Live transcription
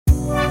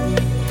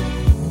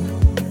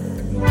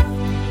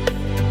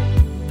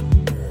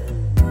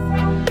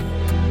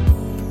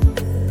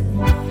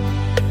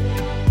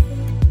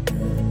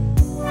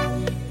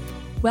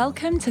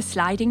Welcome to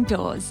Sliding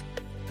Doors,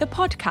 the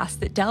podcast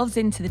that delves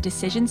into the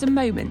decisions and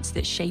moments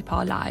that shape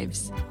our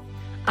lives.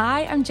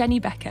 I am Jenny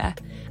Becker,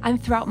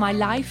 and throughout my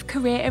life,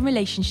 career and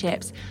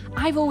relationships,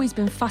 I've always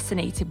been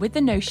fascinated with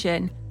the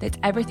notion that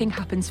everything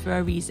happens for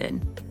a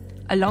reason,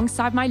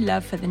 alongside my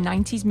love for the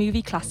 90s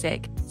movie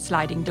classic,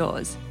 Sliding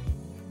Doors.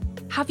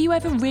 Have you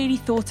ever really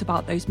thought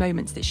about those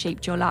moments that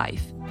shaped your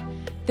life?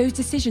 Those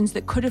decisions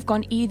that could have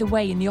gone either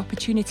way in the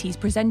opportunities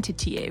presented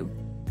to you?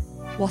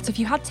 What if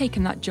you had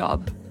taken that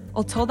job,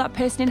 or told that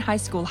person in high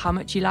school how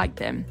much you liked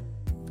them?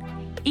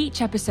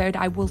 Each episode,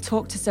 I will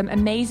talk to some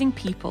amazing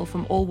people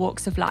from all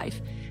walks of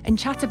life and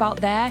chat about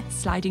their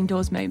sliding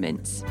doors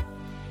moments.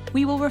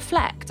 We will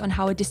reflect on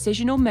how a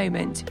decision or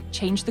moment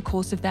changed the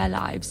course of their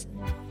lives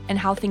and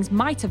how things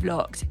might have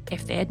looked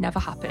if they had never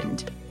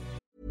happened.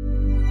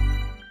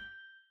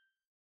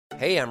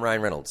 Hey, I'm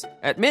Ryan Reynolds.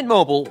 At Mint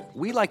Mobile,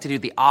 we like to do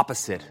the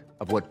opposite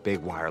of what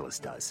Big Wireless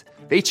does.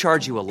 They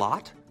charge you a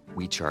lot.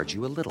 We charge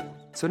you a little.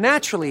 So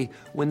naturally,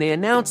 when they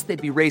announced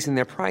they'd be raising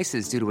their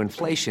prices due to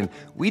inflation,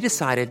 we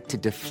decided to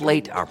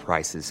deflate our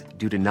prices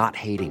due to not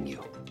hating you.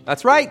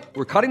 That's right.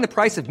 We're cutting the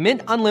price of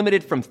Mint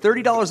Unlimited from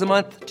 $30 a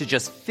month to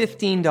just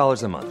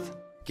 $15 a month.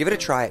 Give it a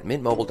try at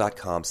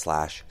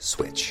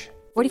mintmobile.com/switch.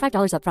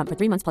 $45 up front for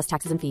 3 months plus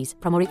taxes and fees.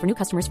 Promo rate for new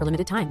customers for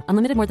limited time.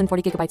 Unlimited more than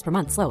 40 gigabytes per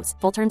month slows.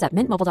 Full terms at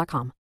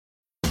mintmobile.com.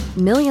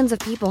 Millions of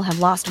people have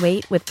lost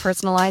weight with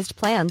personalized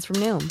plans from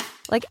Noom.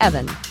 Like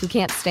Evan, who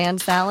can't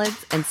stand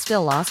salads and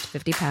still lost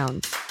 50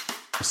 pounds.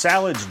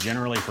 Salads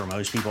generally for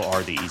most people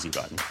are the easy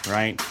button,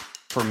 right?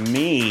 For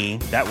me,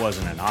 that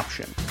wasn't an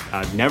option.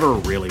 I never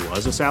really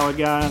was a salad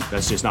guy.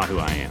 That's just not who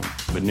I am.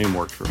 But Noom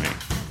worked for me.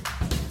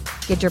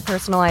 Get your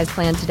personalized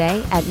plan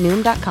today at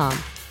Noom.com.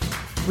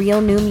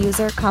 Real Noom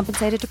user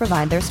compensated to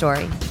provide their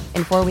story.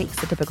 In 4 weeks,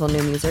 the typical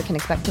Noom user can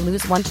expect to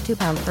lose 1 to 2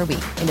 pounds per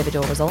week.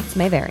 Individual results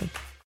may vary.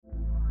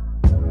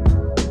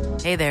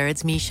 Hey there,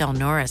 it's Michelle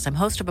Norris. I'm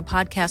host of a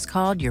podcast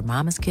called Your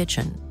Mama's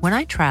Kitchen. When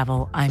I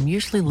travel, I'm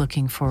usually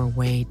looking for a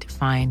way to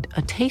find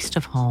a taste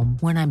of home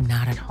when I'm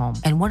not at home.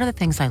 And one of the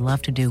things I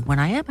love to do when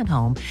I am at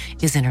home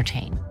is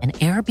entertain. And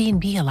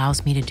Airbnb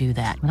allows me to do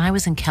that. When I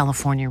was in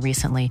California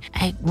recently,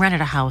 I rented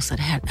a house that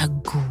had a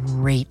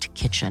great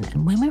kitchen.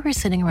 And when we were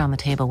sitting around the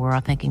table, we were all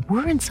thinking,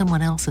 we're in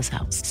someone else's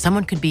house.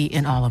 Someone could be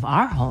in all of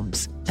our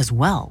homes as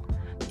well.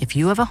 If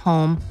you have a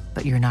home,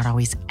 but you're not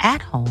always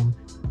at home,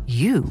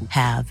 you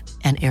have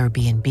an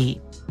Airbnb.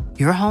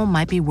 Your home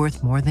might be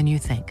worth more than you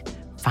think.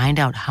 Find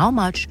out how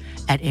much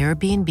at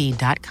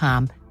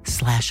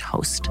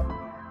airbnb.com/host.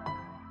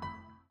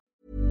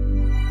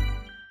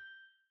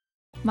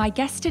 My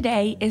guest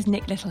today is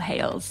Nick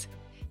Littlehales.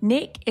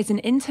 Nick is an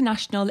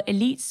international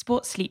elite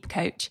sports sleep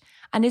coach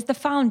and is the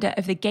founder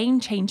of the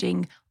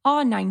game-changing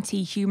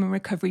R90 human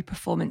recovery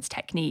performance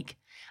technique,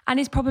 and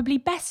is probably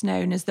best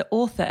known as the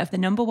author of the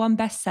 #1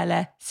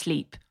 bestseller,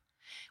 Sleep.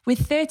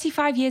 With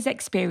 35 years'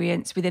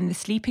 experience within the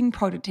sleeping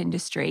product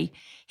industry,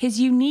 his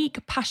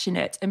unique,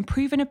 passionate, and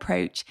proven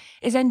approach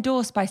is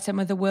endorsed by some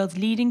of the world's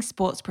leading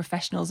sports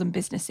professionals and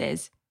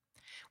businesses.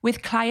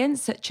 With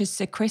clients such as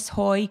Sir Chris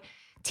Hoy,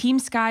 Team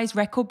Sky's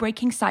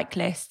record-breaking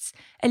cyclists,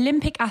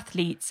 Olympic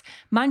athletes,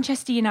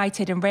 Manchester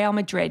United and Real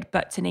Madrid,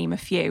 but to name a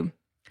few.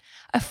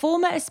 A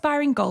former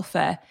aspiring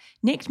golfer,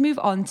 Nick moved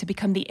on to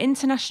become the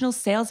International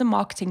Sales and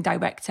Marketing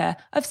Director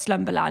of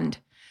Slumberland,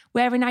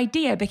 where an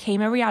idea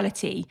became a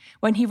reality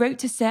when he wrote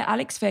to Sir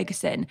Alex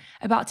Ferguson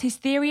about his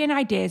theory and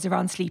ideas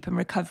around sleep and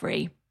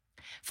recovery.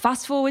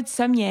 Fast forward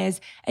some years,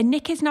 and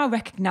Nick is now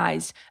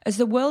recognised as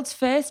the world's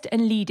first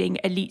and leading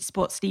elite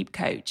sports sleep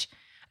coach,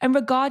 and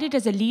regarded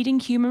as a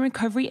leading human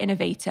recovery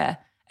innovator,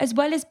 as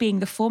well as being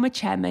the former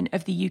chairman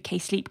of the UK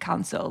Sleep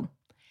Council.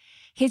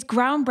 His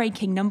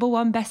groundbreaking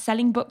 #1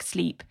 best-selling book,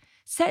 Sleep,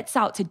 sets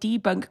out to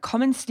debunk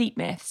common sleep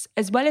myths,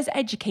 as well as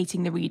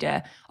educating the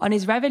reader on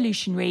his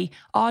revolutionary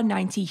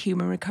R90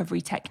 human recovery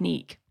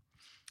technique.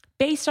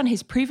 Based on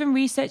his proven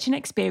research and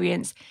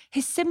experience,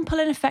 his simple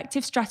and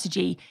effective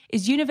strategy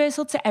is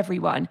universal to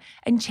everyone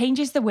and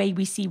changes the way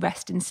we see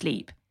rest and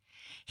sleep.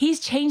 He's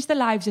changed the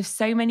lives of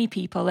so many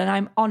people, and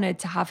I'm honoured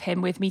to have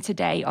him with me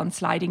today on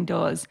Sliding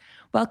Doors.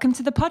 Welcome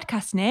to the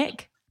podcast,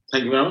 Nick.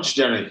 Thank you very much,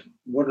 Jenny.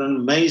 What an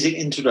amazing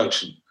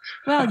introduction.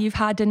 Well, you've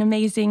had an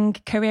amazing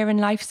career in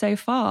life so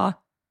far.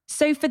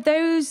 So for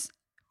those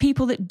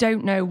people that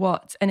don't know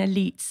what an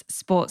elite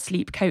sports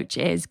sleep coach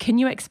is, can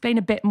you explain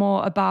a bit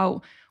more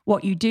about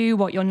what you do,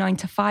 what your 9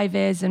 to 5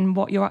 is, and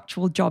what your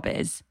actual job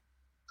is?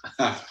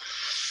 Well,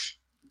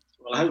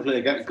 hopefully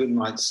I get a good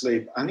night's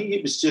sleep. I think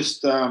it was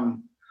just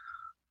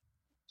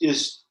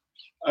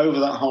over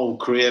that whole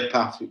career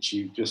path which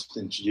you just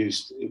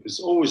introduced. It was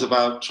always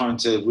about trying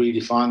to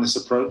redefine this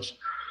approach.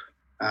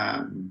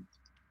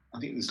 I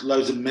think there's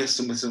loads of myths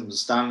and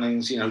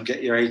misunderstandings,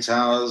 get your 8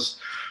 hours.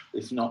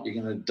 If not, you're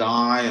going to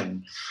die.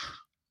 And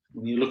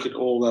when you look at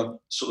all the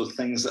sort of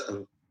things that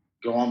have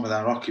gone on with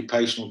our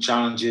occupational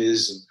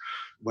challenges and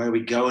where we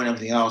go and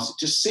everything else, it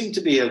just seemed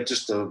to be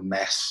just a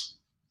mess.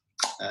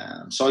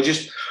 So I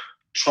just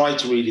tried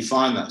to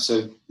redefine that.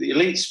 So the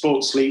elite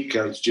sports sleep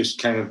coach just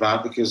came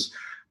about because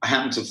I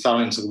happened to fell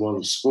into the world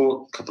of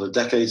sport a couple of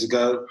decades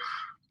ago.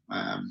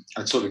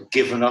 I'd sort of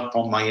given up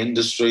on my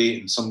industry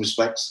in some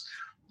respects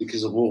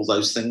because of all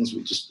those things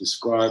we just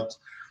described.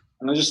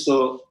 And I just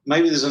thought,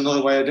 maybe there's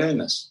another way of doing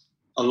this.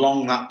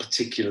 Along that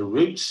particular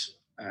route,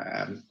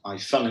 I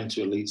fell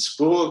into elite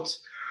sport.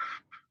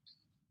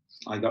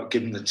 I got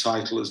given the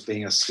title as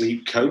being a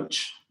sleep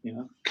coach,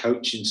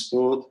 coach in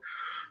sport,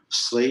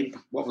 sleep.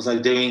 What was I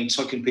doing?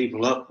 Tucking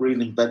people up,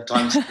 reading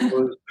bedtime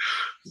stories,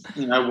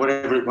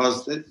 whatever it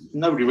was.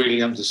 Nobody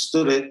really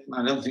understood it.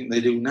 I don't think they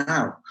do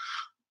now.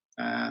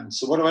 And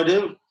so what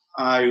do?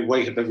 I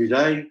wake up every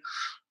day.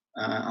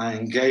 I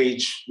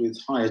engage with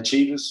high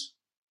achievers.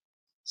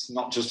 It's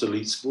not just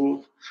elite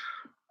sport.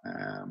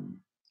 And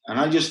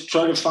I just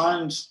try to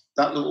find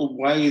that little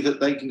way that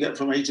they can get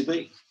from A to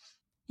B.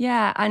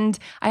 Yeah, and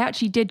I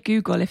actually did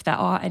Google if there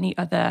are any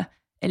other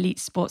elite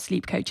sports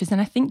sleep coaches,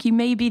 and I think you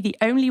may be the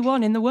only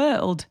one in the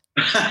world.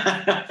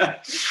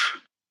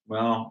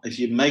 Well, if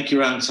you make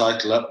your own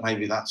title up,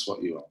 maybe that's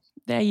what you are.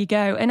 There you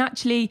go. And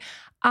actually,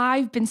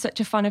 I've been such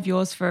a fan of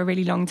yours for a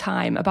really long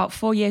time. About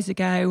 4 years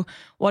ago,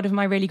 one of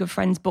my really good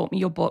friends bought me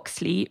your book,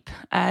 Sleep,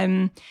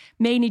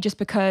 mainly just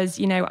because,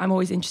 I'm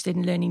always interested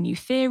in learning new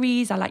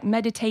theories. I like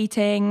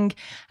meditating.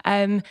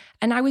 And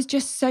I was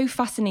just so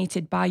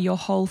fascinated by your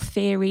whole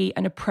theory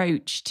and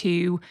approach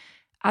to,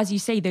 as you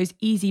say, those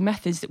easy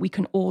methods that we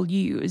can all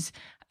use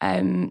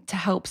to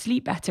help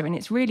sleep better. And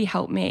it's really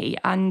helped me.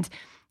 And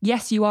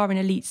yes, you are an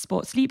elite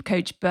sports sleep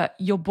coach, but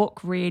your book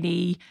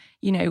really,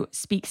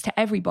 speaks to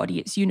everybody.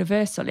 It's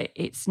universal.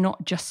 It's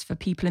not just for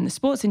people in the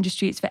sports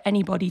industry. It's for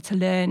anybody to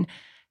learn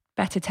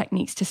better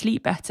techniques to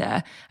sleep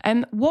better.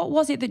 What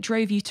was it that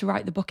drove you to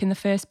write the book in the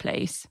first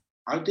place?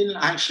 I didn't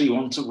actually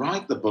want to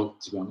write the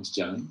book, to be honest,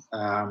 Jenny.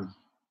 I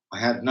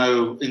had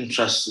no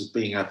interest in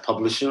being a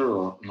publisher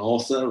or an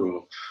author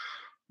or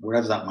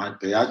whatever that might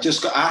be. I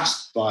just got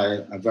asked by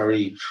a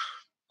very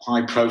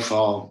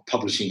high-profile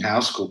publishing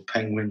house called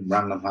Penguin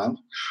Random House.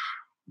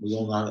 We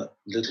all know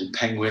Little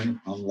Penguin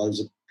on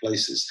loads of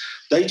places.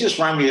 They just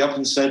rang me up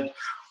and said,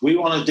 we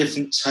want a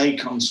different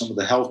take on some of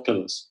the health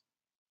pillars.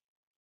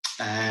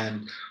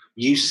 And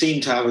you seem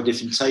to have a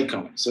different take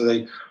on it. So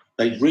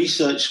they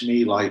researched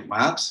me like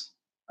mad,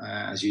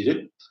 as you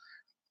do.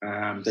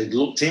 They'd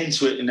looked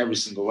into it in every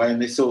single way,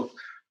 and they thought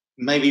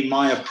maybe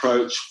my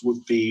approach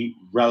would be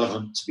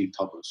relevant to be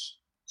published.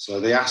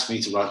 So they asked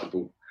me to write the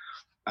book.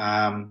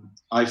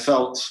 I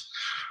felt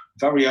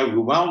very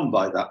overwhelmed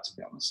by that, to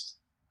be honest.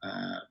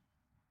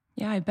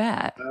 Yeah, I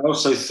bet. I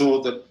also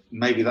thought that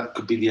maybe that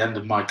could be the end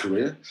of my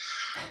career.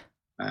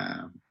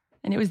 And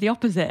it was the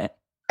opposite.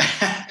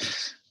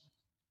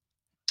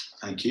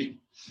 Thank you.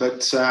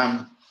 But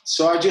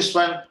so I just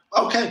went,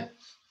 okay.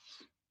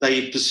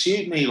 They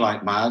pursued me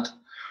like mad.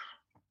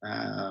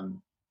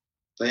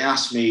 They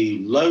asked me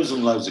loads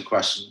and loads of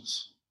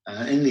questions.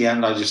 In the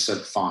end, I just said,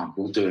 fine,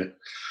 we'll do it.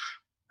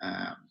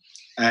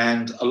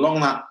 And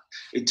along that,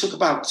 it took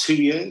about 2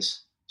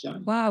 years.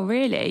 Jenny. Wow,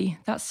 really?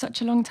 That's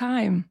such a long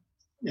time.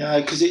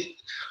 Yeah, because it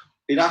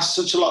asked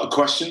such a lot of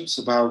questions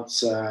about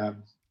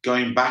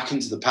going back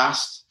into the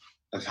past,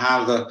 of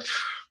how the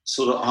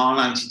sort of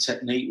R90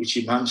 technique, which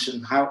you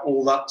mentioned, how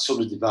all that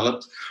sort of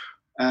developed.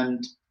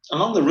 And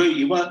along the route,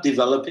 you weren't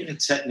developing a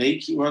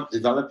technique, you weren't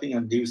developing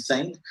a new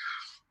thing.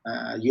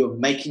 You were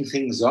making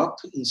things up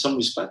in some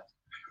respect.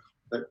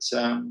 But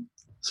so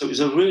it was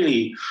a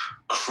really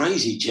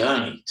crazy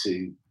journey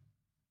to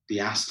be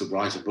asked to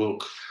write a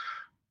book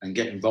and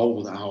get involved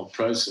with that whole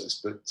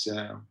process. But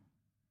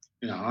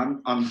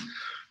I'm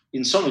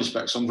in some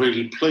respects, I'm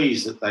really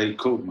pleased that they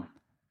called me.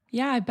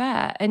 Yeah, I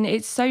bet. And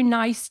it's so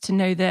nice to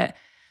know that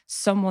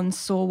someone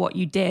saw what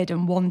you did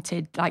and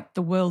wanted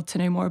the world to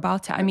know more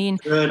about it. I mean,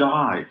 third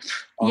eye.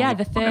 Yeah,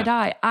 the third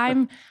eye.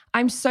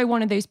 I'm so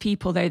one of those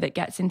people though that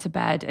gets into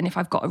bed, and if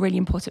I've got a really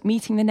important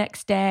meeting the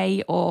next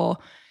day or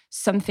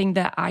something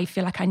that I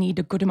feel like I need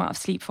a good amount of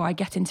sleep for, I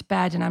get into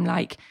bed and I'm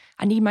like,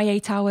 I need my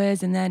 8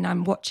 hours, and then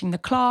I'm watching the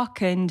clock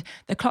and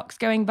the clock's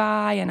going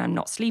by and I'm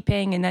not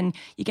sleeping, and then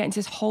you get into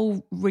this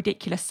whole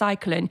ridiculous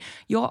cycle. And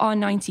your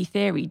R90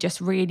 theory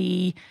just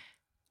really,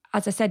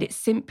 as I said, it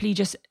simply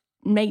just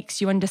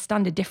makes you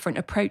understand a different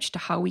approach to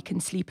how we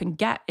can sleep and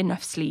get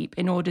enough sleep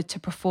in order to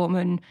perform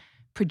and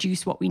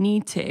produce what we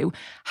need to.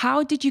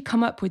 How did you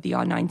come up with the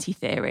R90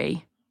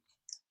 theory?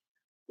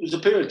 It was a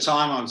period of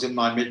time. I was in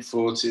my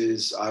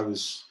mid-40s. I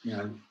was,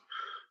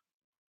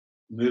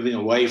 moving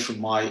away from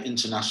my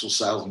international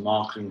sales and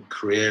marketing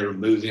career and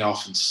moving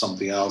off into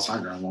something else.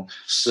 I don't know,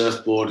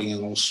 surfboarding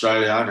in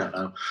Australia. I don't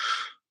know.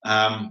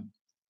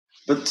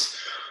 But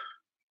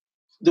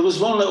there was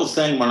one little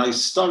thing when I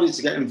started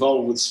to get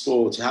involved with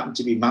sport. It happened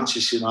to be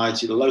Manchester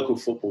United, a local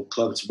football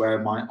club, to where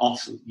my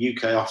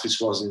UK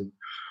office was in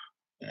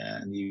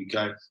the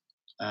UK.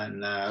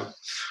 And a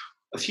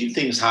few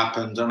things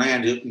happened, and I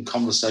ended up in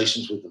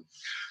conversations with them.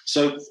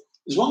 So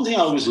there's one thing I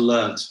always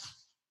learned,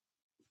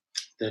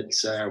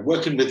 that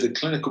working with the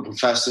clinical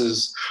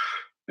professors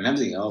and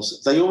everything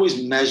else, they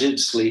always measured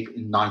sleep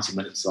in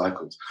 90-minute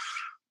cycles.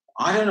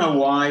 I don't know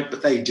why,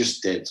 but they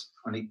just did.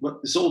 And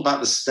it's all about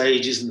the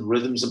stages and the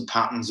rhythms and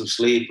patterns of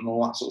sleep and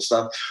all that sort of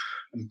stuff,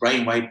 and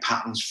brainwave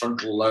patterns,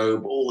 frontal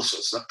lobe, all this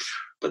sort of stuff.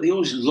 But they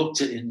always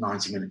looked at it in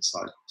 90-minute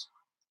cycles.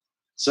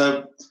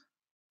 So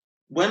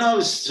when I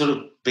was sort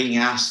of being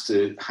asked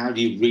to, how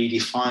do you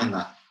redefine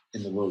that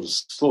in the world of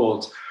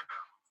sport,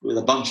 with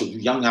a bunch of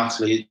young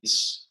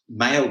athletes,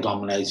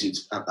 male-dominated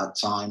at that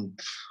time,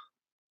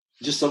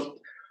 just thought,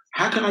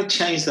 how can I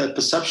change their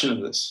perception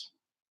of this?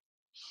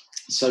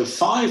 So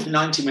 5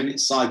 90-minute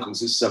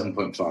cycles is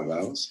 7.5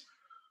 hours.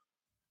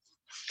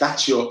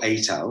 That's your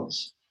 8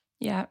 hours.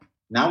 Yeah.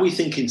 Now we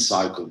think in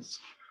cycles.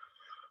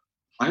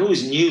 I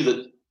always knew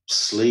that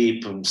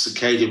sleep and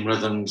circadian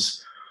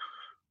rhythms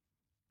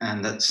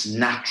and that's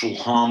natural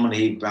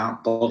harmony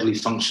about bodily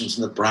functions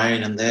in the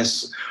brain and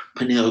this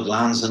pineal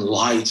glands and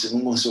light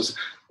and all sorts of,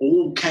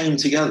 all came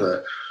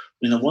together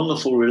in a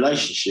wonderful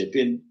relationship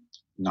in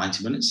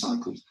 90-minute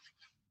cycles.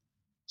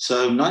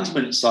 So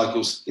 90-minute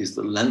cycles is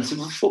the length of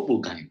a football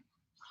game.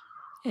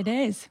 It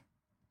is.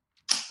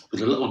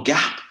 With a little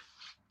gap.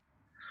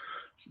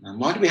 And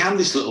why do we have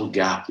this little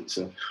gap? It's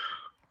a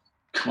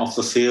come off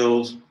the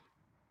field,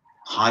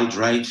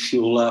 hydrate,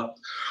 fuel up,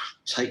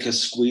 take a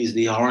squeeze of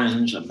the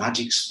orange, a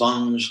magic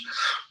sponge,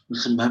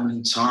 little moment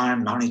in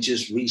time,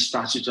 managers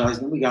re-strategize,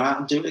 and then we go out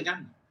and do it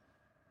again.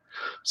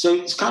 So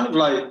it's kind of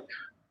like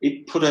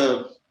it put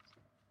a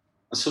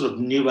sort of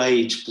new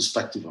age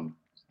perspective on it.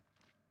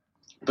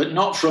 But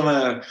not from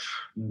a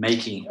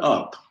making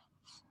up.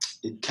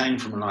 It came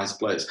from a nice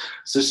place.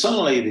 So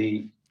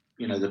suddenly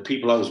the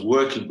people I was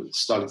working with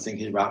started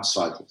thinking about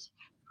cycles.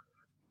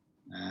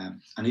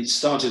 And it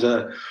started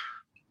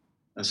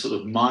a sort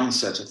of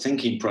mindset, a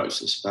thinking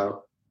process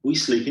about we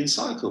sleep in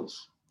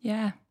cycles.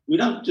 Yeah. We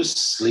don't just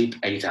sleep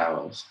 8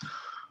 hours.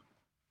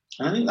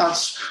 And I think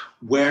that's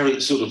where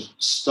it sort of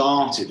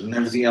started and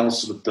everything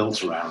else sort of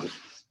built around it.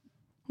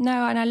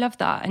 No, and I love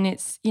that. And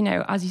it's,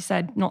 as you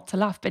said, not to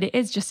laugh, but it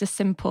is just a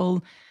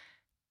simple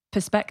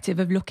perspective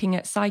of looking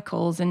at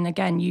cycles. And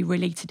again, you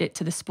related it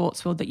to the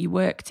sports world that you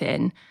worked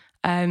in.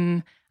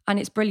 And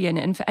it's brilliant.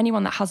 And for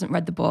anyone that hasn't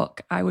read the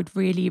book, I would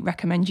really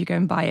recommend you go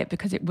and buy it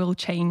because it will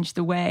change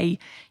the way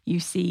you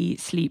see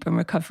sleep and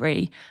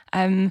recovery.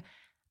 And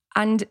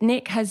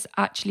Nick has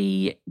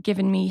actually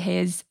given me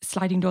his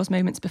sliding doors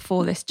moments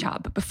before this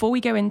chat. But before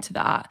we go into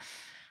that,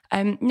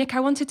 Nick, I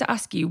wanted to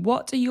ask you,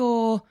 what are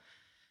your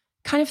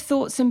kind of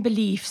thoughts and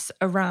beliefs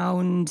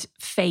around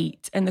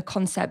fate and the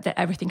concept that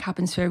everything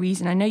happens for a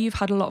reason? I know you've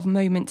had a lot of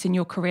moments in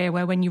your career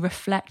where when you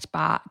reflect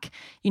back,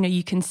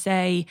 you can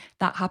say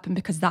that happened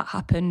because that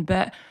happened,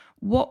 but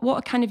what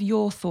are kind of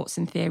your thoughts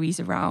and theories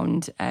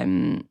around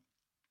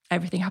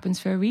everything happens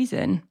for a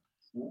reason?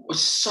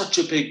 It's such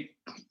a big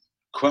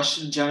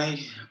question,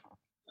 Jenny.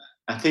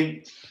 I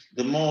think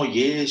the more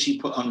years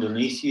you put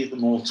underneath you, the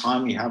more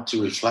time you have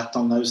to reflect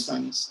on those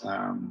things.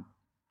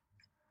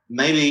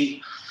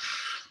 Maybe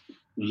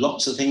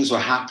lots of things were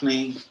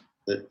happening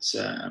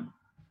that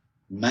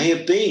may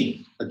have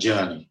been a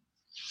journey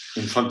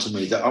in front of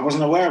me that I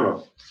wasn't aware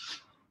of.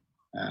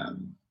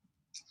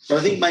 But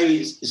I think maybe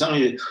it's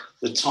only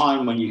the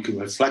time when you can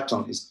reflect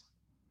on it is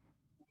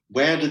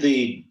where do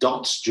the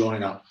dots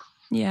join up?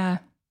 Yeah.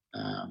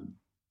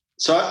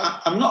 So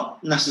I'm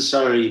not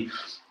necessarily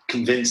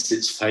convinced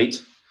it's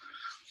fate.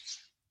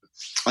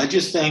 I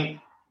just think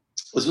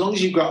as long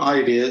as you've got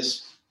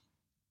ideas,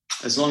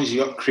 as long as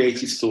you've got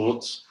creative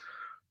thoughts,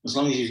 as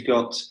long as you've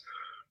got,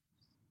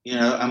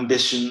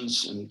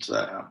 ambitions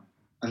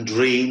and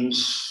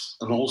dreams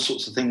and all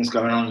sorts of things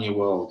going on in your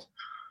world,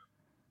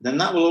 then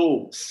that will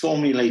all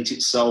formulate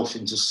itself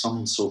into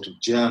some sort of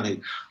journey.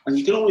 And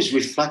you can always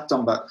reflect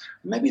on that.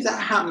 Maybe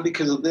that happened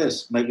because of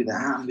this. Maybe that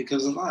happened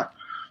because of that.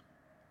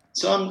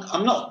 So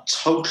I'm not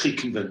totally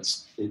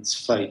convinced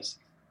it's fate.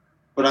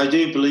 But I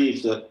do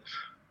believe that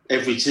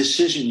every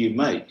decision you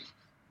make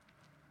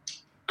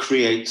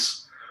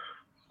creates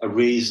a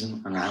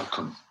reason, an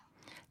outcome.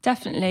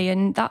 Definitely,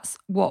 and that's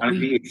what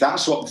if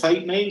that's what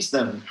fate means,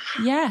 then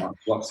yeah,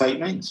 that's what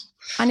fate means.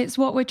 And it's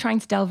what we're trying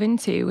to delve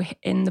into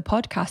in the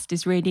podcast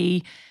is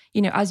really,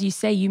 as you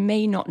say, you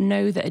may not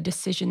know that a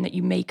decision that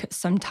you make at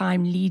some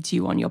time leads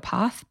you on your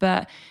path,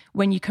 but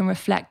when you can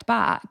reflect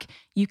back,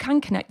 you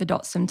can connect the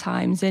dots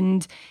sometimes,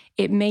 and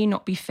it may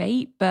not be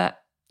fate,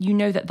 but you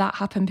know that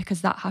happened because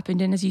that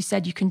happened, and as you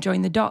said, you can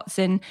join the dots,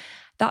 and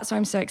that's why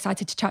I'm so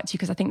excited to chat to you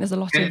because I think there's a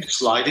lot of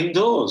sliding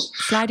doors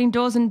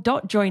and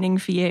dot joining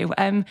for you.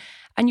 And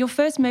your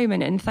first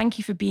moment, and thank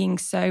you for being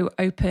so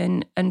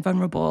open and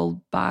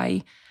vulnerable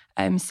by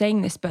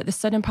saying this, but the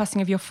sudden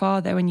passing of your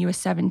father when you were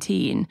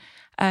 17,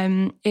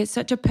 it's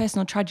such a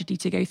personal tragedy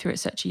to go through at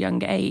such a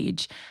young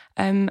age.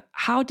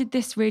 How did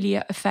this really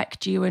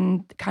affect you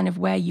and kind of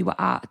where you were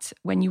at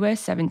when you were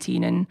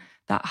 17 and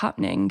that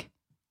happening?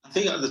 I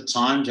think at the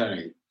time,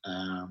 Jenny,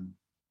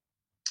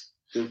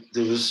 there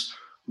was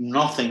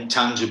nothing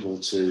tangible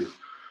to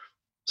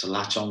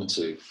latch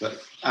onto.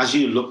 But as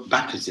you look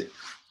back at it,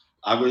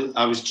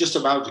 I was just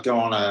about to go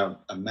on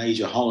a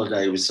major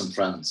holiday with some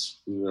friends.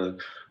 We were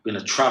going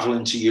to travel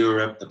into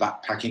Europe, the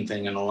backpacking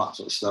thing and all that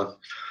sort of stuff.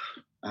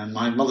 And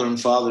my mother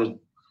and father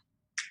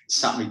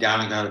sat me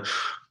down and go,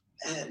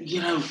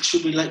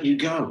 should we let you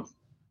go?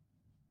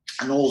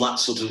 And all that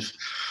sort of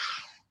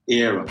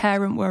era.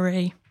 Parent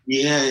worry.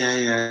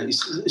 Yeah.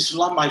 It's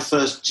like my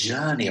first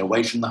journey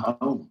away from the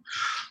home.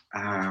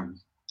 And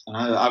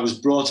I was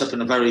brought up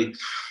in a very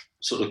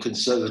sort of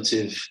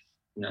conservative,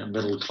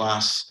 middle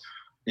class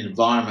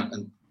environment,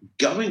 and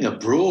going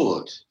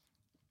abroad,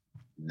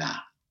 nah.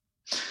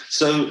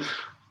 So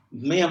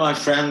me and my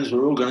friends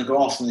were all going to go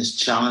off on this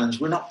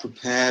challenge. We're not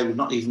prepared. We're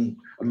not even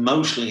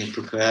emotionally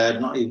prepared,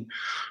 not even,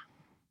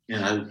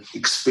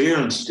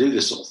 experienced to do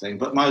this sort of thing.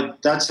 But my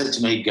dad said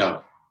to me,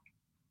 go.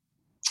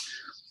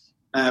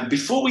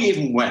 Before we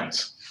even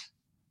went,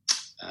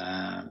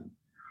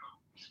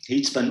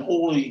 he'd spent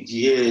all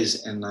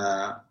years in,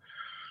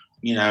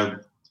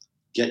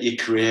 get your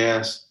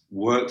career,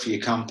 work for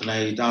your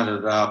company,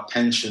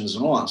 pensions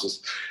and all that sort of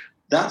stuff.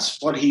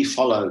 That's what he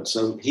followed.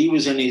 So he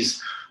was in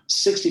his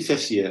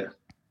 65th year,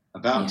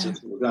 about to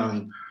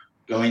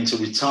go into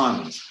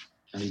retirement.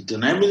 And he'd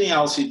done everything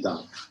else he'd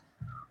done.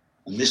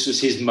 And this was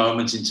his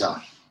moment in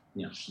time,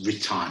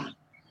 retirement.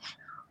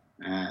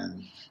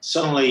 And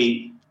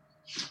suddenly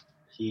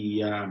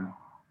he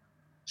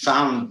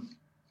found,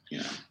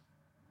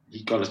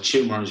 he'd got a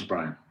tumour on his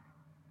brain.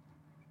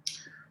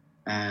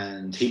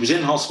 And he was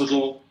in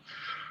hospital,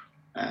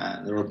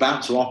 and they were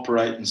about to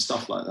operate and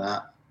stuff like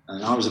that.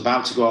 And I was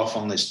about to go off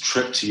on this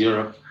trip to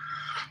Europe.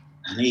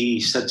 And he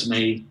said to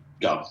me,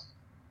 go.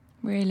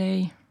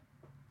 Really?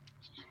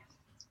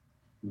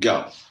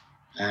 Go.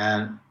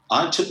 And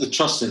I took the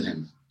trust in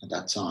him at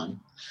that time,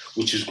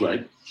 which was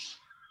great.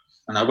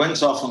 And I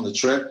went off on the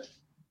trip,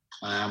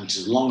 which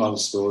is a long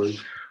old story.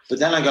 But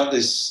then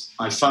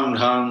I phoned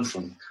home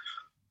from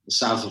the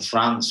south of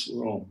France. We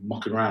were all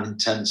mucking around in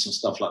tents and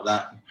stuff like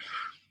that.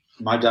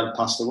 My dad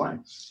passed away.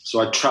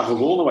 So I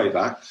travelled all the way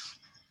back,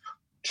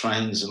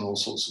 trains and all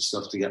sorts of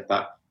stuff to get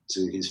back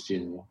to his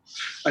funeral.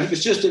 And it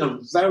was just in a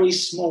very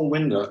small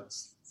window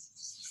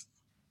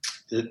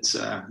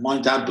that my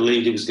dad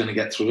believed he was going to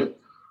get through it.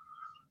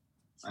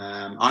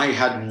 I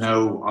had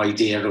no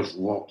idea of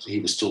what he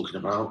was talking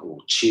about, or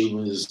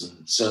tumours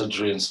and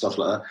surgery and stuff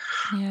like that.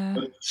 Yeah.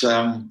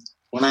 But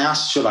when I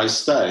asked, should I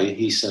stay,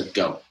 he said,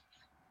 go.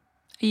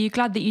 Are you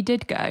glad that you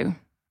did go?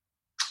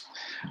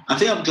 I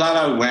think I'm glad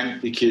I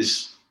went,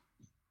 because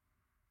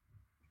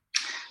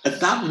at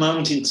that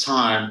moment in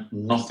time,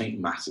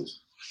 nothing mattered.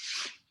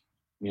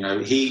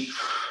 He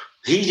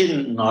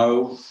didn't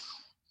know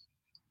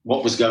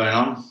what was going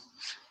on.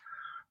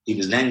 He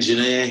was an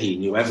engineer. He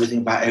knew everything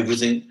about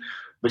everything.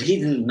 But he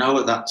didn't know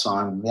at that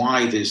time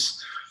why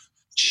this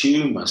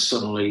tumour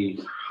suddenly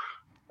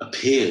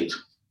appeared.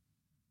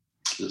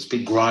 It's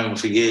been growing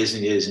for years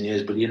and years and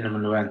years, but he never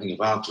knew anything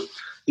about it.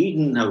 He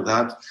didn't know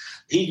that.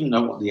 He didn't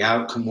know what the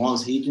outcome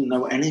was. He didn't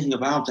know anything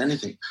about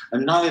anything.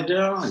 And neither did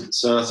I.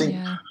 So I think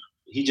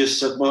he just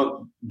said,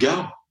 well,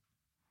 go.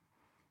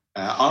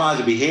 I'll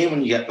either be here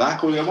when you get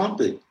back, or I won't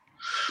be.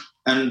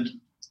 And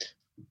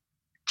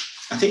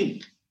I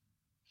think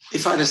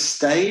if I'd have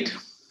stayed,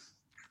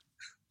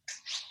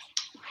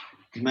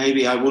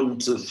 maybe I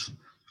wouldn't have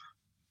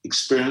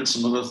experienced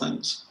some other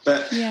things.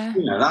 But,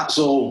 that's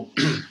all.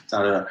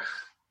 But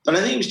I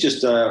think it was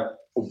just a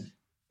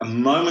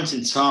moment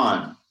in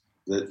time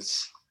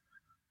that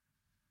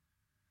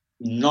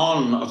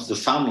none of the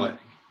family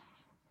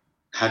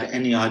had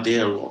any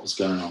idea what was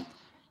going on.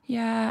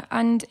 Yeah,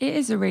 and it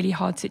is a really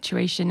hard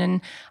situation.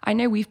 And I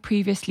know we've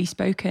previously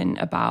spoken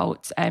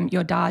about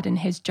your dad and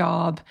his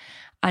job,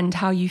 and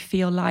how you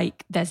feel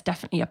like there's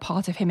definitely a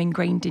part of him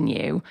ingrained in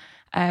you.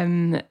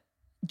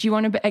 Do you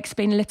want to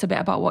explain a little bit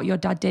about what your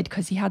dad did?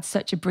 Because he had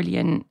such a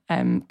brilliant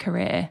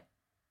career.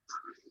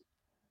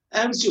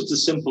 I was just a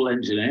simple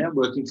engineer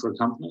working for a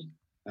company.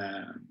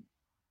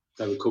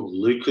 They were called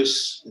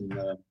Lucas in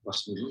the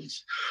West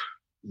Midlands.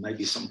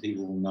 Maybe some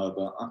people will know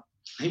about that.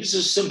 He was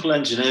a simple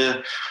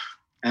engineer,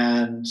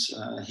 and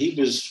he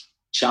was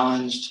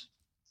challenged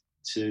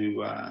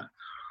to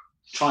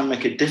try and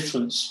make a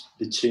difference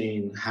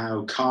between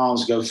how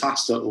cars go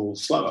faster or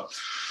slower.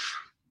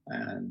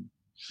 And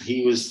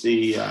he was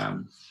the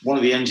one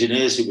of the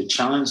engineers who were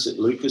challenged at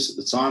Lucas at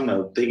the time. They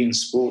were big in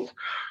sport,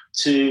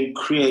 to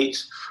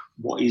create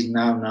what is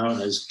now known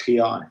as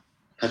PI,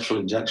 petrol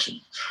injection.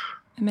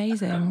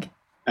 Amazing.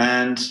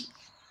 And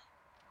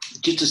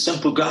just a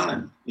simple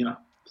guy,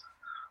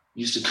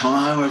 used to come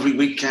home every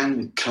weekend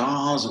with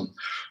cars and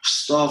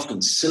stuff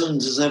and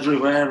cylinders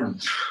everywhere,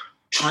 and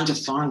trying to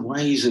find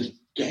ways of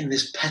getting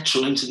this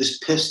petrol into this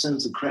piston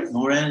to create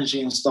more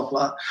energy and stuff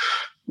like that.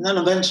 And then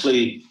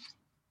eventually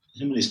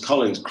him and his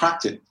colleagues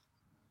cracked it.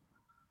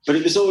 But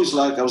it was always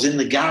like I was in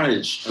the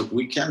garage at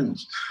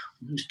weekends,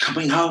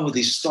 coming home with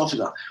his stuff.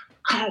 Like,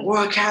 I can't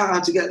work out how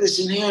to get this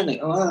in here.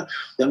 And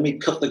then we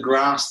cut the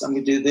grass, then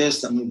we do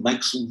this, then we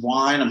make some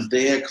wine and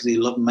beer, because he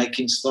loved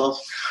making stuff.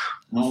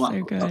 And all that.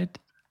 So good.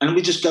 And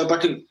we just go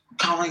back and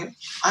I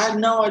had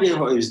no idea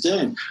what he was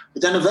doing.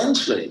 But then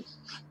eventually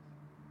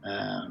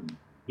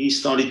he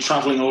started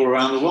traveling all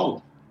around the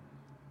world,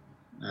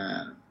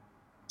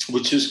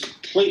 which was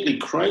completely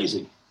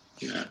crazy.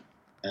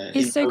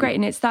 It's so great,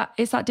 and it's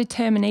that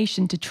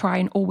determination to try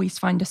and always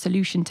find a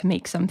solution to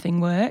make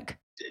something work.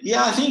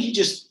 Yeah, I think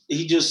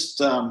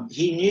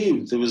he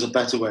knew there was a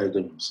better way of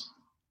doing it.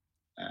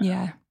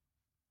 Yeah.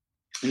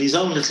 In his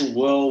own little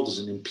world as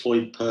an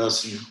employed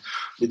person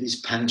with his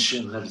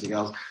pension and everything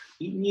else,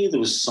 he knew there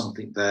was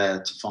something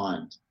there to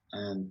find,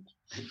 and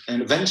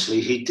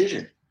eventually he did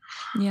it.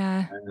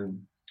 Yeah.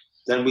 And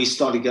then we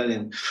started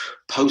getting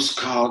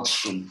postcards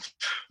from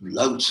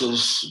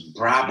Lotus, and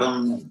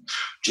Brabham, and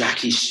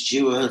Jackie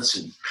Stewart,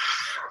 and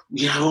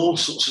all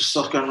sorts of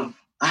stuff going on.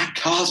 Our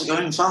cars are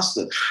going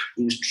faster.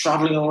 He was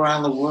travelling all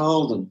around the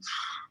world and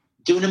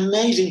doing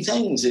amazing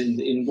things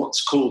in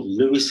what's called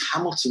Lewis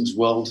Hamilton's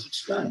world of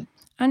today.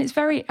 And it's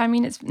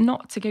it's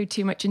not to go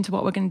too much into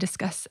what we're going to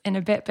discuss in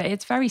a bit, but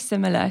it's very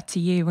similar to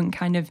you and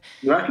kind of,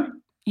 right?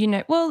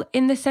 Well,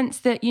 in the sense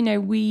that, you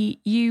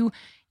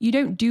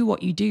don't do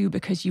what you do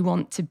because you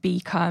want to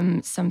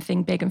become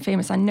something big and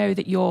famous. I know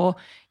that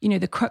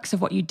the crux of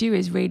what you do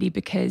is really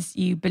because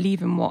you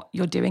believe in what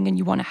you're doing and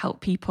you want to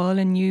help people,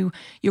 and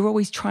you're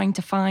always trying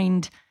to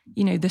find,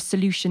 the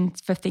solution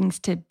for things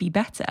to be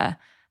better.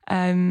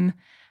 And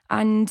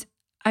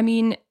I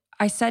mean,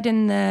 I said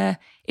in the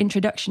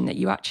introduction that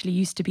you actually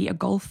used to be a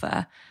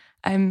golfer.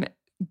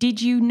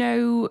 Did you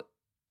know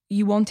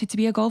you wanted to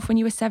be a golfer when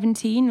you were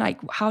 17? Like,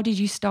 how did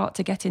you start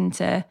to get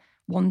into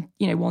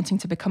wanting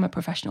to become a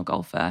professional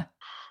golfer?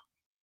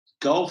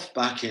 Golf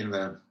back in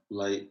the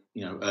late,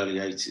 early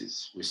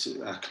 80s was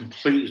a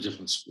completely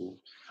different sport.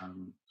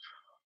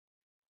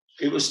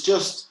 It was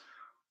just,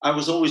 I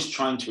was always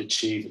trying to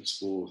achieve at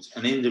sport,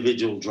 an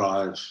individual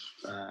drive,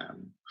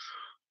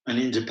 an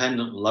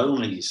independent,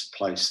 lonely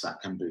place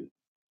that can be.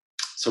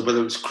 So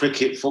whether it's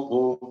cricket,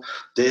 football,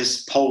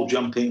 pole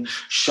jumping,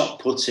 shot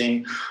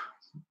putting,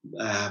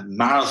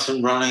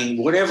 marathon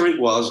running, whatever it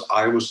was,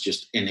 I was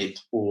just in it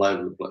all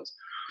over the place.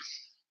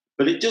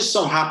 But it just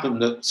so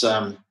happened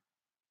that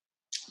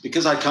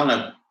because I kind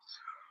of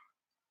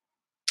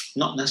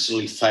not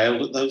necessarily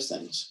failed at those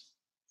things,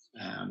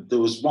 there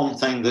was one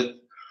thing that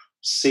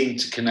seemed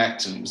to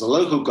connect, and it was a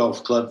local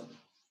golf club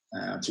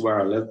to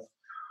where I live.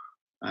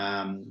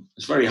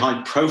 It's a very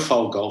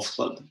high-profile golf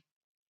club.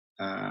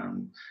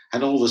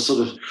 Had all the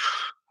sort of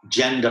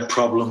gender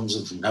problems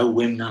of no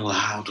women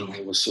allowed and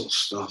all this sort of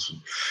stuff. And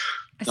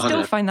I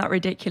still find that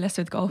ridiculous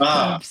with golf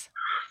clubs.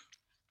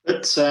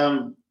 But,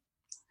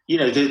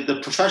 the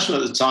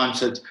professional at the time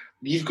said,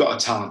 you've got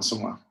a talent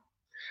somewhere.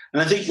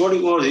 And I think what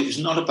it was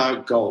not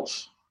about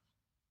golf.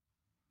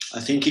 I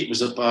think it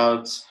was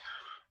about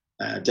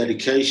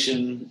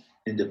dedication,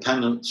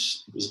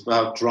 independence. It was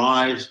about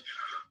drive. It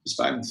was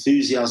about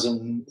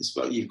enthusiasm. It's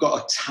about, you've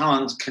got a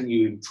talent. Can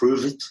you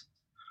improve it?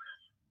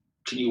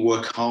 Can you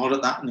work hard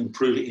at that and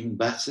improve it even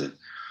better?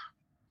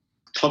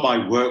 The club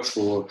I worked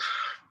for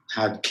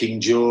had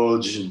King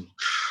George and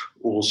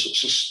all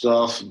sorts of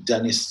stuff, and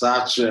Dennis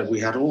Thatcher. We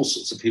had all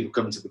sorts of people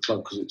coming to the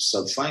club because it was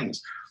so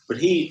famous. But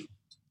I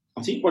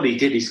think what he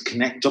did is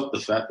connect up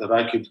the fact that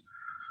I could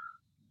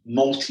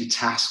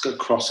multitask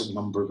across a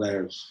number of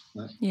areas.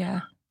 Right?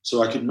 Yeah.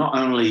 So I could not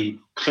only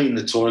clean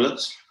the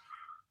toilets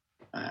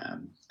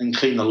and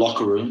clean the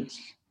locker rooms.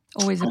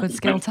 Always a good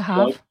skill to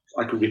have.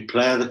 I could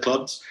repair the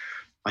clubs.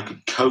 I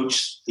could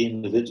coach the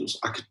individuals.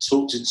 I could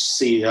talk to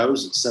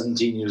CEOs at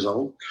 17 years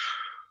old.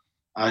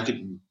 I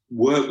could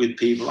work with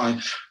people. I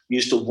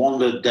used to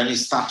wander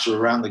Dennis Thatcher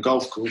around the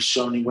golf course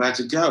showing him where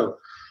to go.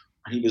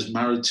 And he was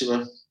married to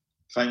a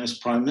famous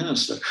prime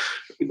minister.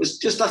 It was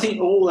just, I think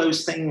all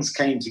those things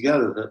came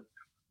together, that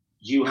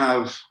you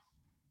have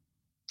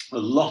a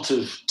lot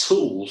of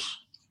tools,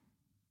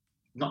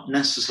 not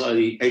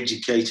necessarily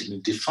educated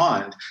and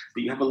defined,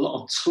 but you have a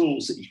lot of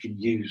tools that you can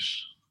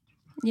use.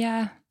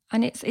 Yeah.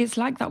 And it's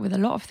like that with a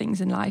lot of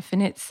things in life.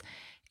 And it's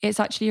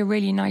actually a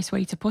really nice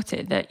way to put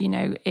it, that,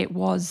 it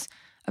was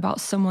about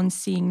someone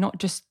seeing not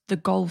just the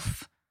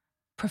golf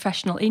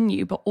professional in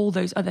you, but all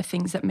those other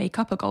things that make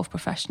up a golf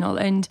professional.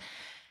 And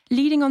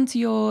leading on to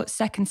your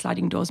second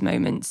sliding doors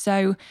moment,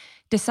 so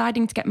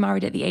deciding to get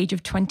married at the age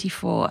of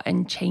 24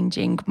 and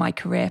changing my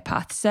career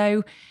path.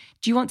 So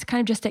do you want to kind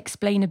of just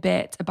explain a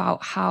bit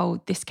about how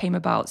this came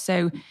about?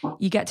 So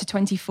you get to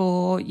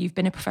 24, you've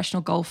been a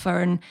professional golfer,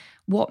 and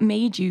what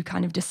made you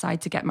kind of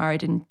decide to get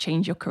married and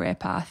change your career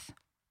path?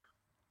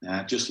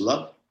 Just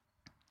love.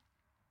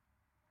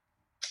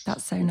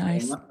 That's so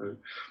nice.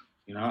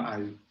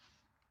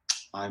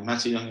 I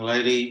met a young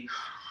lady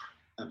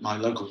at my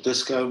local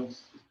disco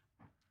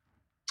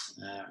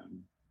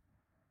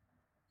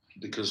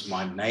because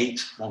my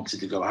mate wanted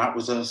to go out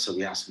with her, so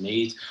he asked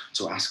me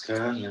to ask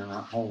her,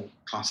 that whole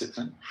classic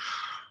thing.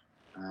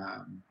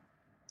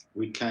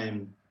 We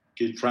became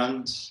good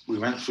friends. We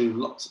went through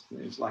lots,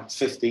 it was like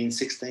 15,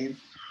 16.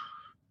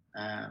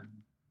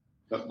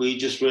 But we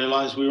just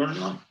realised we were in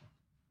love.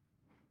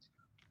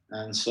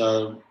 And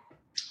so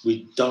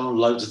we'd done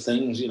loads of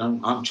things.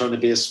 I'm trying to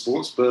be a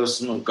sports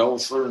person or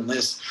golfer and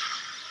this.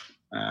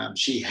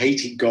 She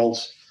hated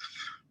golf.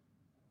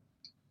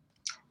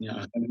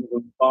 Her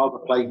father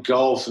played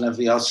golf and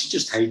everything else. She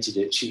just hated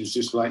it. She was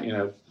just like,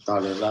 da,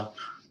 da, da.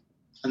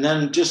 And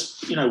then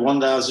just, one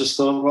day I just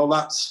thought, well,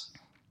 that's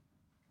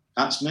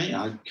me.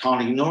 I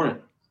can't ignore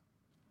it.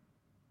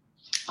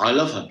 I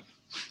love her.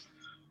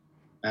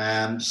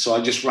 And so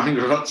I just rang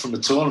her up from a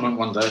tournament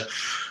one day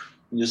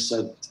and just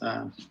said,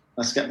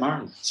 let's get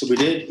married. So we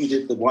did. We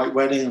did the white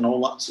wedding and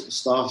all that sort of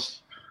stuff.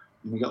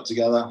 And we got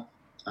together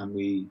and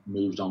we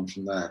moved on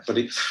from there. But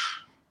I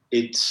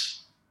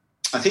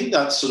think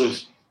that sort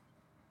of,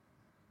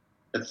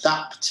 at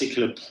that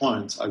particular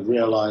point, I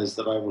realized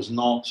that I was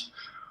not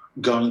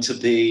going to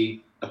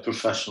be a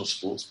professional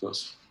sports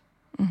person.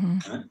 Mm-hmm.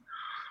 Okay?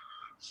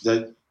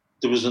 That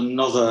there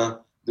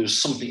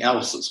was something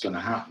else that's going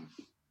to happen.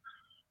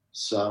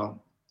 So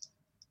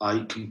I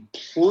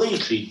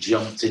completely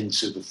jumped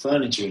into the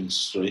furniture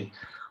industry,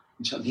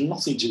 which had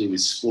nothing to do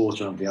with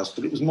sport or anything else,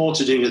 but it was more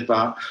to do with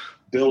about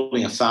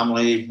building a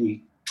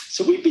family.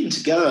 So we've been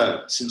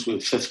together since we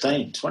were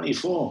 15,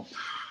 24.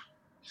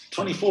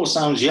 24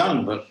 sounds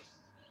young, but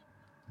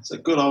it's a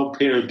good old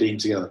period being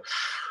together.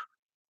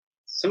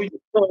 So we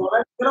just thought,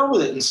 let's get on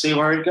with it and see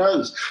where it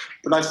goes.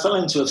 But I fell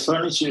into a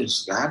furniture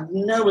industry. I had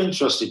no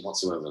interest in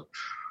whatsoever.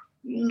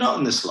 Not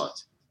in the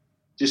slightest.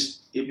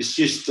 It was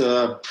just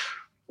a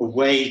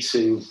way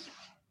to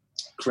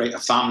create a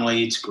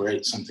family, to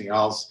create something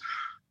else.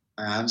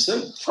 And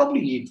so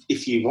probably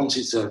if you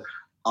wanted to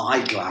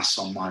eyeglass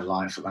on my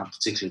life at that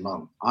particular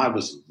moment, I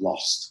was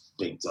lost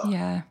big time.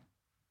 Yeah.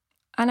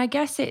 And I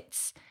guess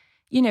it's,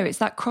 it's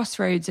that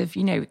crossroads of,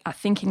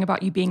 thinking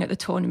about you being at the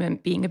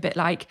tournament, being a bit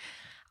like,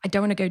 I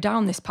don't want to go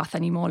down this path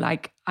anymore.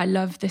 Like, I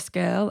love this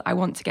girl. I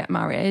want to get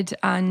married.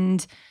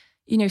 And,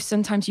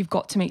 sometimes you've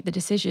got to make the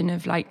decision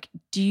of like,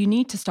 do you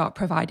need to start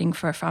providing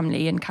for a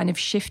family and kind of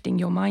shifting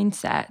your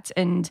mindset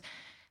and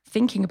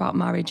thinking about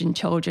marriage and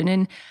children?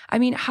 And I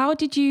mean, how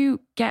did you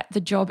get the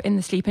job in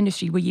the sleep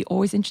industry? Were you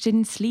always interested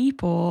in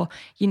sleep, or,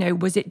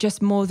 was it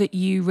just more that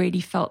you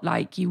really felt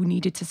like you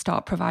needed to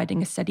start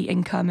providing a steady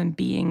income and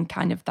being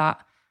kind of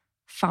that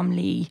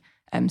family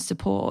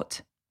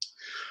support?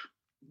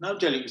 No,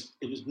 Jill,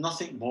 it was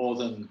nothing more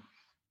than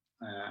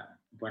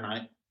when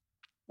I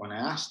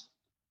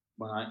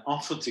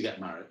offered to get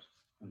married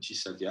and she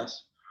said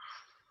yes.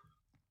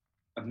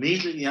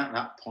 Immediately at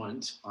that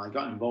point, I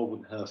got involved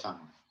with her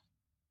family.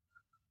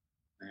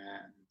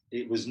 And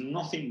it was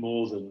nothing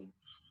more than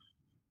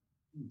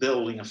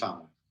building a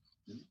family.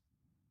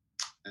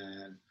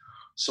 And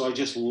so I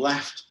just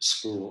left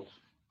sport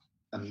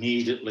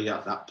immediately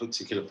at that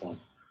particular point.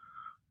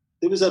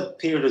 There was a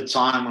period of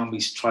time when we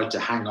tried to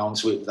hang on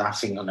to it with our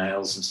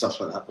fingernails and stuff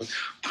like that, but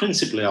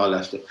principally I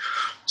left it.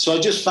 So I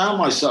just found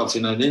myself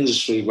in an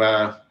industry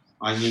where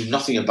I knew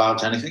nothing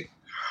about anything.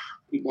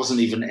 It wasn't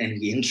even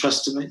any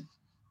interest to me.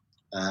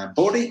 But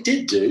what it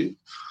did do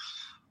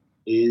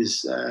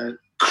is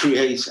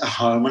create a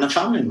home and a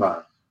family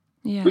environment,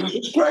 which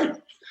was great.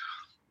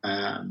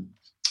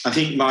 I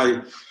think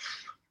my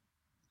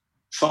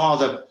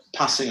father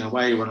passing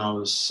away when I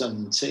was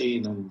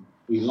 17, and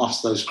we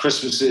lost those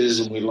Christmases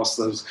and we lost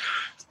those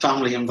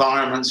family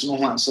environments and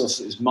all that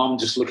stuff. His mum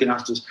just looking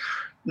after us.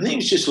 And it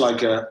was just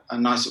like a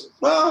nice,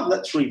 well,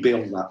 let's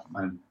rebuild that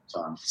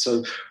time.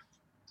 So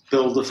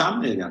build the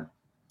family again.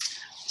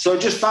 So I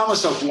just found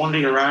myself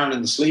wandering around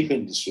in the sleep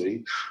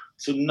industry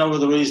for no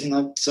other reason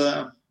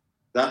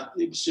that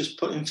it was just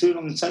putting food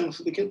on the table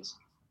for the kids.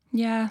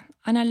 Yeah,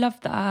 and I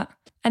love that.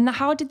 And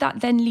how did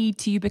that then lead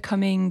to you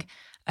becoming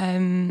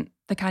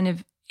the kind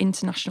of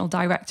international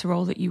director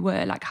role that you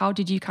were? Like, how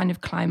did you kind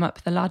of climb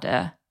up the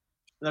ladder?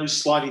 Those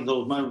sliding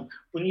doors moment.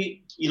 When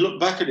you look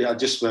back at it, I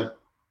just went,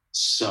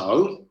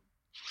 so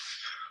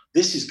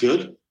this is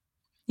good.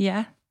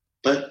 Yeah.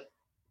 But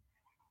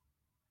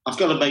I've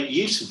got to make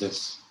use of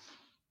this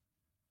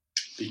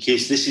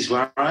because this is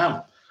where I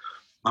am.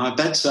 I'm a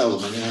bed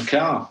salesman in a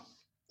car.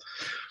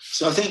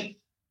 So I think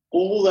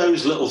all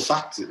those little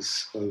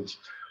factors of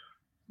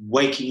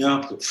waking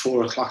up at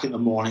 4 o'clock in the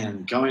morning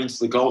and going to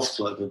the golf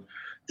club and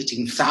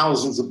hitting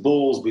thousands of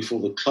balls before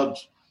the club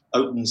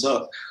opens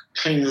up,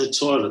 cleaning the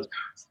toilet,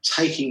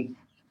 taking,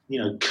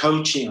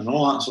 coaching and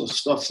all that sort of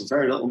stuff for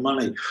very little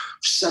money,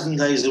 7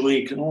 days a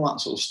week and all that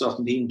sort of stuff,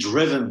 and being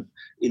driven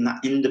in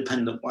that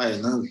independent way.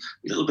 And then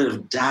a little bit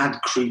of dad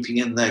creeping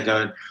in there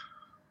going,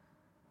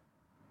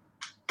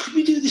 could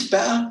we do this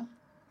better?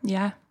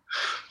 Yeah.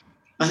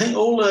 I think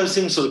all those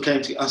things sort of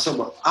came together. I said,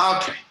 well,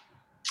 okay,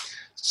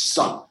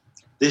 so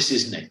this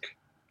is Nick.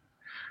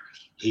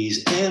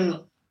 He's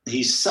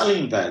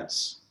selling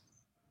beds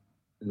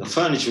in the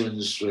furniture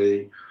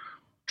industry,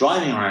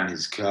 driving around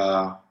his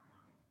car.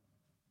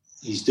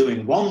 He's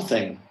doing one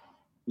thing,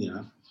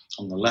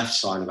 on the left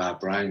side of our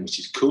brain, which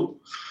is cool.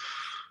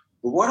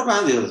 But what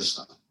about the other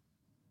side?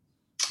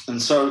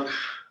 And so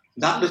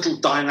that little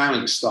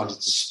dynamic started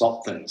to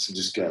stop things and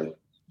just go,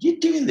 you're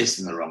doing this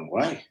in the wrong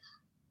way.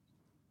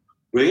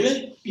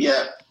 Really?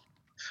 Yeah.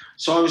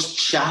 So I was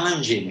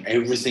challenging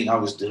everything I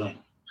was doing.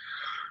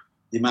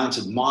 The amount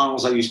of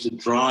miles I used to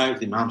drive,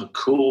 the amount of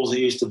calls I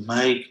used to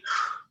make,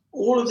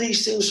 all of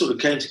these things sort of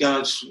came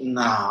together.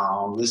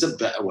 No, there's a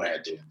better way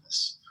of doing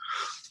this.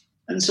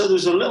 And so there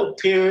was a little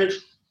period,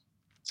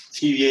 a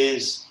few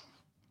years,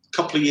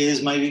 couple of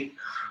years maybe,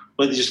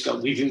 where they just go,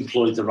 we've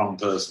employed the wrong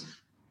person.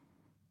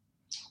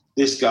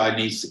 This guy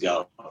needs to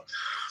go.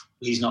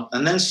 He's not.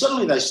 And then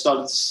suddenly they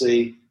started to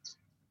see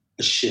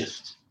a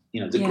shift.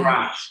 You know, the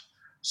graph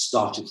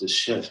started to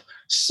shift.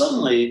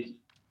 Suddenly,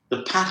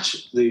 the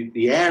patch,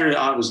 the area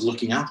I was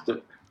looking after,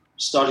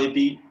 started to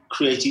be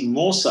creating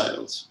more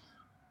sales,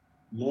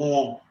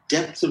 more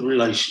depth of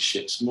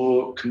relationships,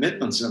 more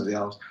commitments and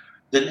everything else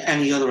than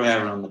any other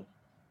area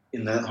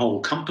in the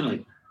whole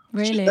company.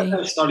 Really? So then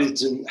they started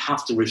to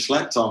have to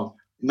reflect on,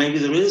 maybe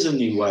there is a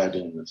new way of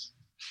doing this,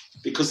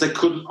 because they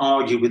couldn't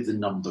argue with the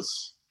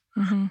numbers.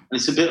 Mm-hmm. And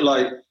it's a bit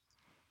like,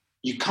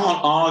 you can't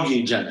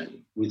argue,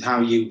 Jenny, with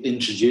how you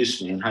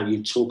introduce me and how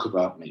you talk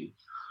about me,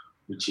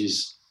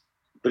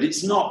 but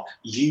it's not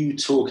you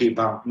talking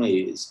about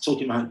me, it's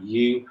talking about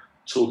you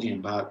talking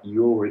about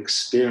your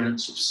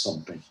experience of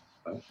something.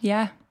 Right?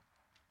 Yeah.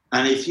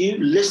 And if you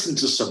listen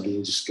to somebody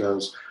who just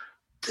goes,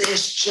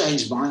 this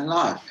changed my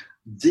life,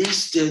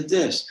 this did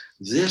this,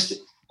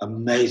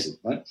 amazing,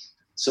 right?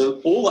 So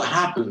all that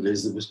happened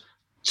is there was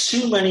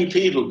too many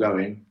people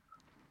going,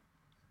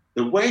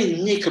 the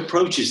way Nick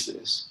approaches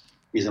this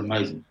is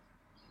amazing.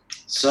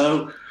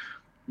 So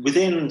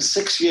within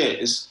 6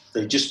 years,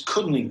 they just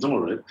couldn't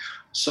ignore it.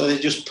 So they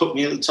just put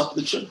me at the top of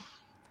the tree.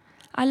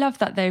 I love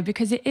that though,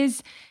 because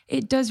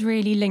it does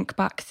really link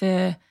back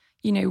the,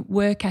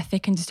 work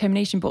ethic and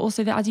determination, but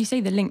also that, as you say,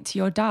 the link to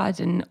your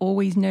dad and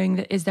always knowing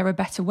that, is there a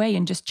better way,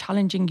 and just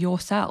challenging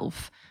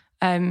yourself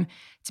to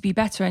be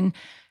better. And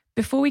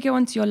before we go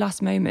on to your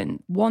last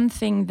moment, one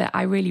thing that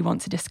I really want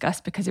to discuss,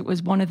 because it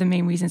was one of the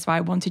main reasons why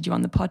I wanted you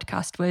on the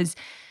podcast, was,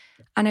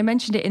 and I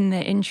mentioned it in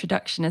the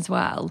introduction as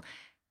well,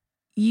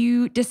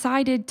 you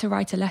decided to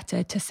write a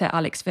letter to Sir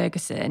Alex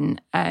Ferguson,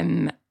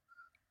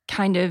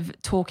 kind of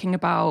talking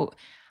about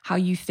how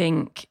you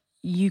think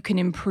you can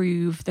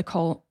improve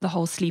the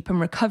whole sleep and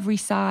recovery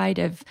side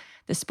of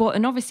the sport.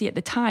 And obviously at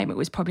the time, it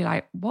was probably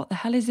like, what the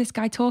hell is this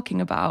guy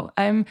talking about?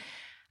 And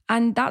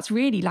that's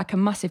really like a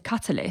massive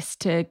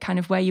catalyst to kind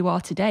of where you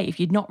are today. If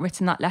you'd not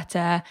written that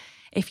letter,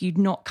 if you'd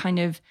not kind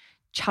of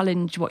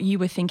challenged what you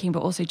were thinking,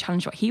 but also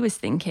challenged what he was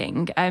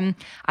thinking,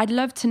 I'd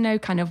love to know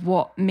kind of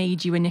what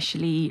made you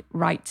initially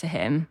write to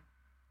him.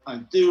 I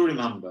do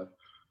remember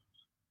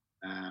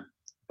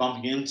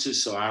bumping into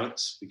Sir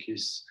Alex,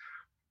 because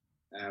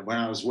when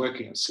I was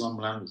working at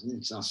Slumberland as an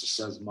international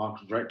sales and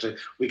marketing director,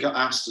 we got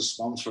asked to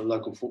sponsor a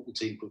local football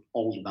team called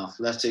Oldham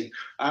Athletic.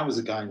 I was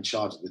the guy in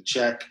charge of the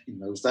check in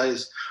those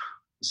days.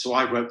 So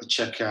I wrote the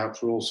check out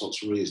for all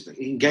sorts of reasons.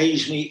 It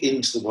engaged me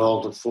into the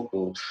world of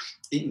football.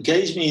 It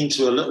engaged me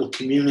into a little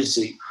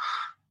community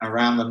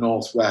around the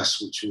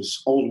Northwest, which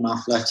was Oldham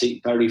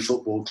Athletic, Bury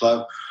Football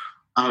Club,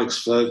 Alex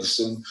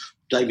Ferguson,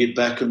 David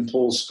Beckham,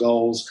 Paul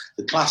Scholes,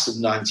 the class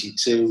of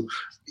 92.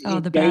 Oh,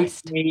 the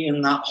engaged best. me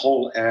in that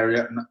whole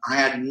area, and I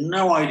had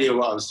no idea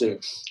what I was doing.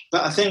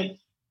 But I think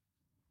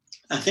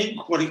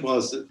what it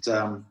was that,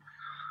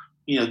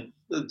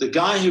 the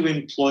guy who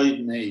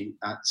employed me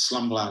at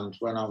Slumberland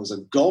when I was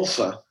a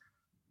golfer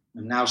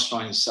and now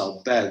trying to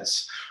sell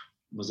beds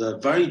was a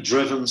very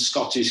driven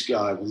Scottish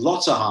guy with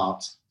lots of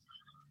heart,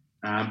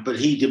 but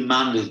he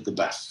demanded the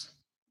best.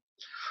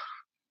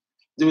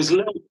 There was a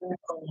little bit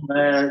on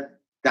there,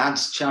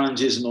 dad's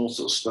challenges and all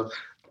sorts of stuff.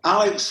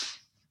 Alex,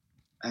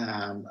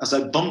 as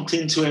I bumped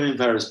into him in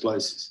various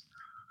places,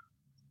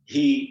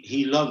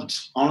 he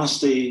loved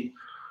honesty,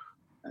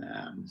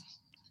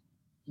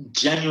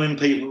 genuine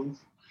people.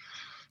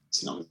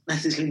 It's not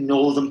necessarily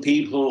northern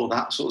people or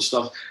that sort of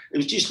stuff. It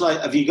was just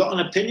like, have you got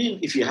an opinion?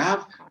 If you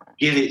have,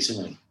 give it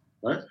to me,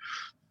 right?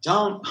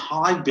 Don't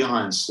hide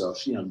behind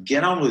stuff,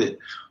 get on with it.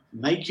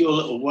 Make your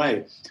little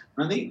way.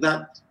 And I think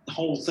that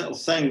whole little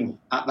thing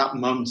at that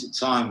moment in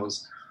time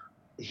was,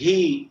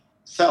 he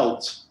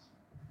felt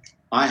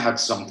I had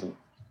something.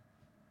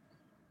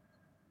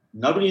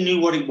 Nobody knew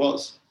what it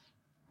was.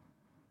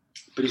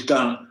 But he's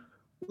going,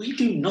 we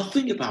do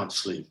nothing about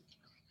sleep.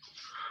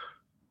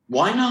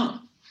 Why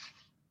not?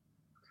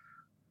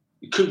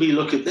 Could we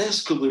look at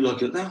this? Could we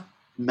look at that?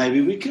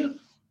 Maybe we could.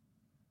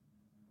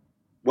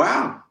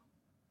 Wow.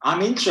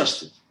 I'm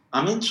interested.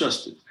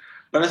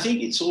 But I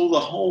think it's all the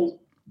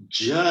whole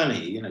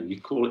journey,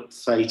 you call it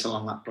fate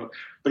along that road.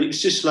 But it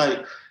was just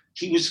like,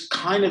 he was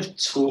kind of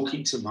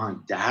talking to my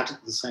dad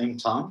at the same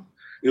time.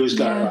 It was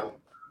going like,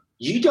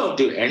 you don't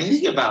do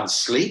anything about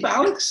sleep,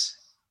 Alex?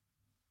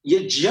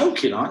 You're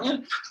joking, aren't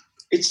you?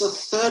 It's a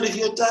third of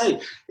your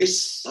day.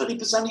 It's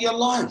 30% of your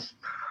life.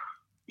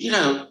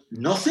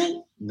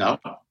 Nothing? No.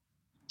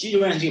 Do you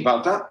do anything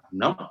about that?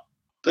 No.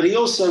 But he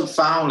also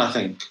found, I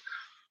think,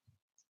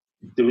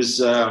 there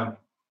was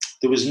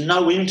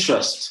no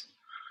interest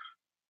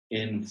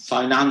in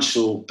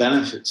financial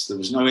benefits. There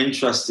was no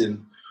interest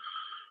in,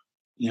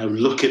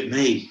 look at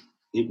me.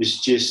 It was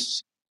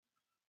just,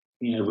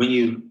 when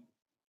you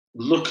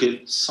look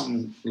at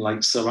someone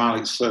like Sir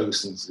Alex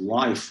Ferguson's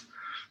life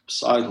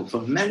cycle,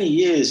 for many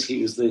years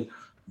he was the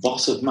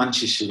boss of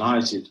Manchester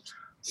United,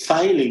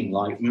 failing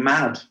like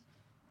mad.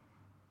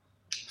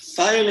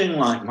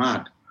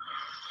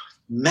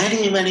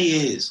 Many, many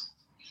years.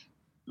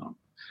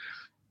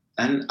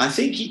 And I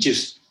think he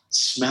just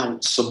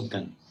smelled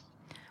something.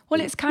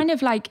 Well, it's kind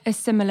of like a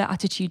similar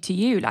attitude to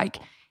you. Like,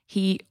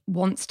 he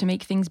wants to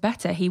make things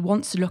better. He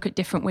wants to look at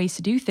different ways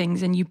to do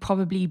things. And you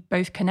probably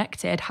both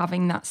connected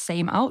having that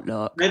same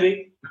outlook.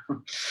 Maybe.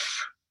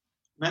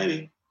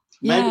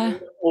 Yeah. Maybe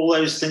all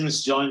those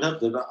things joined up.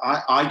 That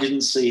I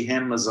didn't see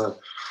him as a,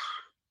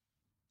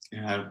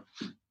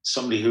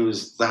 somebody who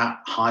was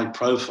that high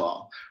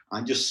profile.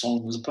 I just saw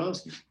him as a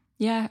person.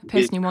 Yeah, a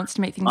person who wants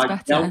to make things better.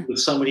 I dealt with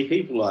so many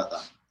people like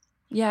that.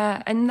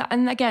 Yeah,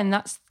 and again,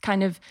 that's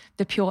kind of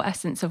the pure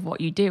essence of what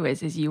you do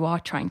is you are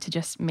trying to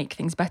just make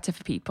things better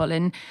for people.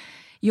 And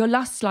your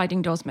last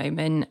sliding doors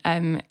moment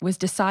was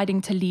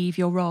deciding to leave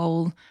your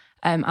role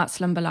at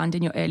Slumberland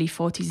in your early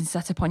 40s and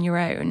set up on your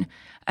own.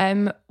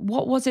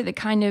 What was it that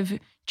kind of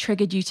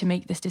triggered you to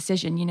make this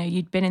decision? You know,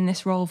 you'd been in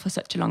this role for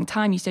such a long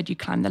time. You said you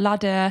climbed the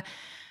ladder.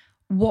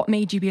 What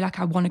made you be like,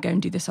 I want to go and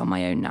do this on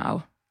my own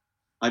now?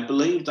 I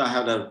believed I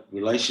had a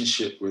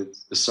relationship with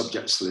the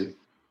subject sleep,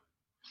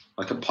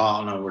 like a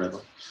partner or whatever.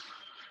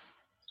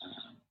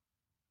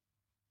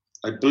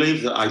 I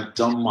believed that I'd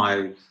done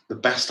the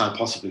best I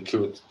possibly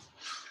could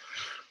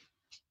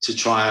to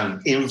try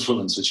and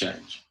influence a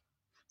change.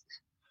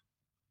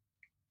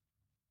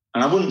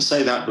 And I wouldn't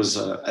say that was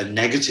a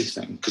negative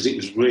thing, because it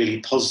was really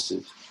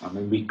positive. I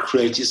mean, we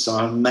created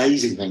some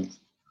amazing things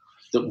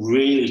that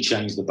really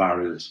changed the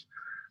barriers.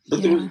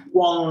 But there was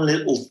one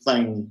little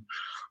thing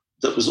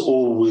that was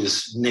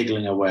always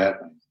niggling away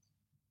at me,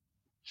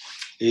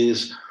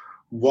 is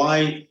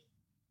why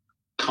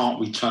can't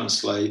we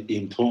translate the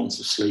importance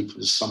of sleep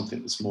as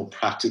something that's more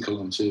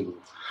practical and achievable?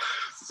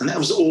 And that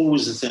was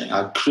always the thing.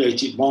 I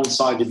created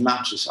one-sided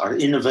mattress. I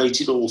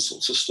innovated all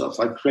sorts of stuff.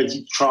 I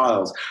created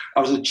trials.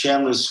 I was the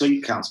chairman of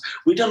Sleep Council.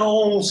 We'd done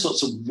all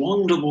sorts of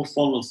wonderful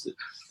fun things.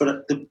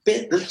 But the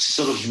bit that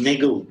sort of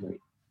niggled me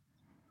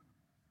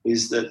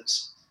is that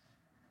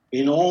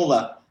in all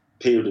that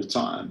period of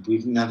time,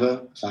 we've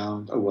never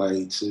found a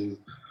way to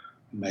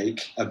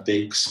make a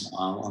big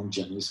smile on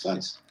Jenny's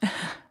face.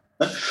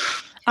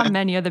 And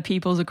many other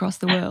people's across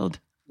the world.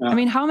 I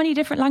mean, how many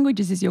different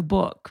languages is your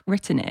book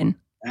written in?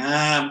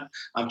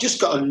 I've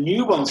just got a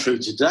new one through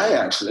today,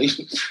 actually,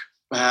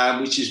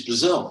 which is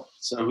Brazil.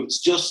 So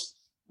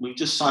we've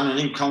just signed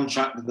a new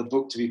contract with the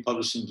book to be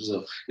published in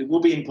Brazil. It will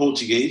be in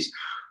Portuguese,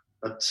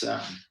 but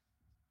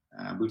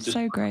we've just...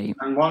 So great.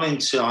 And one in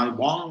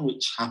Taiwan,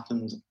 which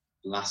happened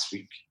last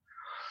week.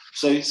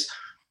 So it's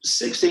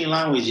 16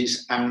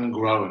 languages and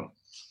growing.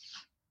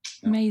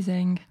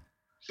 Amazing.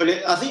 But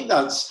I think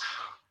that's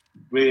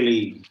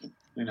really,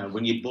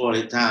 when you boil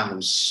it down, there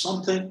was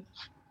something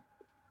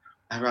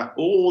about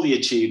all the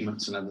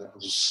achievements and everything. There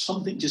was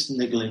something just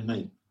niggling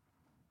me.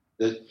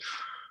 That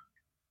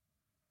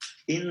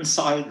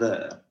inside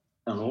there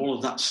and all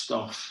of that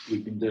stuff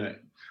we've been doing,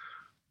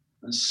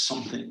 there's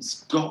something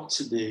that's got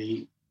to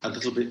be a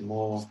little bit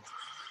more.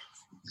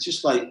 It's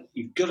just like,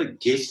 you've got to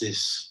give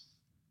this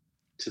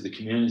to the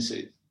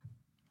community.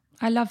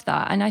 I love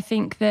that. And I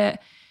think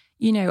that,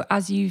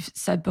 as you've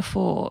said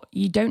before,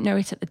 you don't know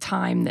it at the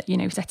time that,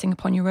 setting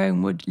up on your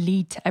own would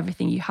lead to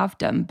everything you have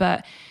done.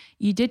 But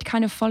you did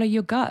kind of follow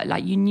your gut.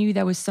 Like, you knew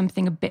there was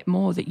something a bit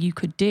more that you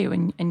could do,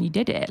 and you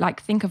did it.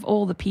 Like, think of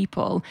all the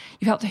people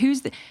you've helped.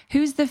 Who's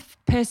the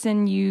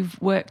person you've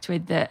worked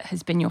with that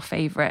has been your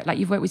favourite? Like,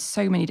 you've worked with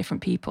so many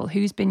different people.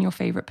 Who's been your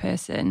favourite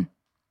person?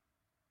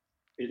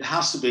 It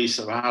has to be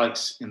Sir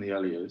Alex in the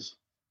early years,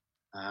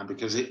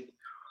 because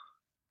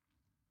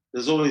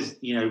there's always,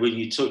 when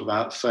you talk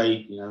about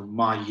fate,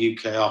 my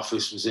UK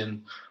office was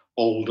in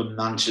Oldham,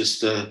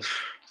 Manchester.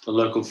 The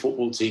local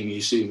football team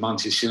used to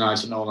Manchester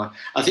United and all that.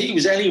 I think it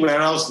was anywhere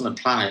else on the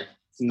planet,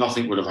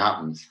 nothing would have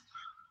happened.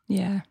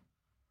 Yeah.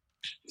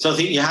 So I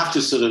think you have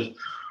to sort of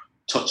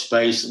touch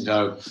base and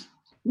go,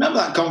 remember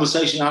that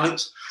conversation,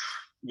 Alex?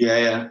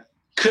 Yeah.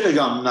 Could have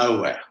gone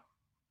nowhere.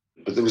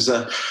 But there was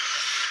a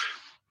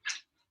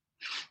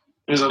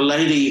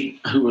lady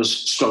who was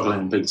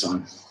struggling big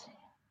time.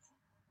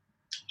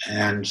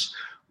 And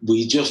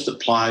we just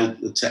applied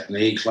the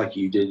technique like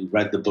you did,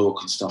 read the book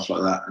and stuff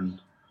like that.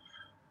 And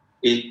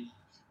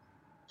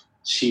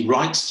she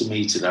writes to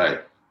me today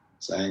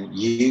saying,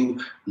 you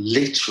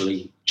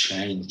literally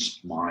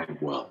changed my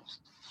world.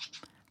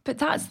 But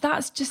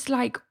that's just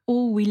like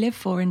all we live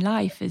for in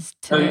life is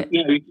to...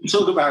 you can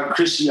talk about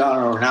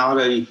Cristiano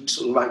Ronaldo, you can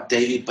talk about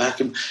David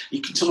Beckham,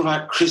 you can talk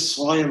about Chris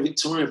Foy and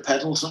Victoria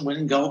Pedalton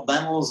winning gold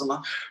medals, and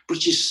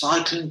British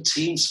cycling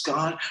team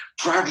Sky,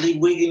 Bradley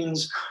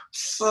Wiggins,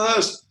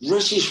 first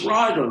British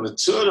rider on the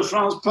Tour de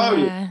France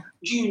podium. Yeah.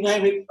 You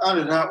name it, I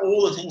don't know,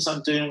 all the things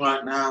I'm doing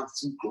right now,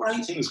 some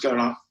great things going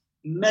on,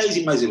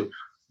 amazing.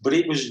 But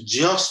it was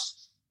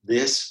just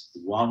this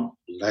one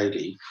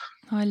lady.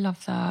 I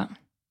love that.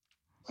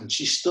 And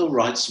she still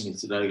writes to me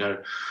today,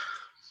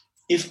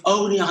 if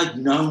only I'd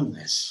known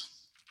this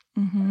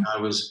when I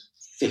was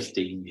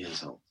 15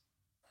 years old.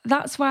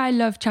 That's why I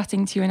love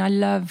chatting to you, and I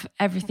love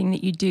everything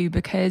that you do,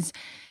 because,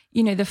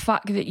 the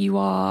fact that you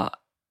are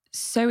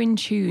so in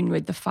tune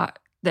with the fact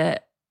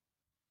that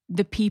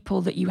the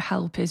people that you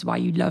help is why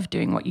you love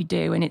doing what you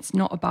do. And it's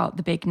not about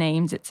the big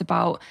names. It's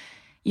about,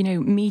 you know,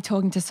 me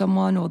talking to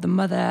someone or the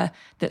mother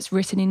that's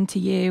written into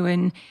you.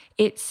 And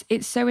it's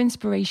so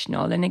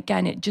inspirational. And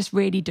again, it just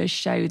really does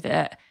show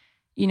that,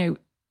 you know,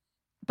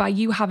 by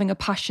you having a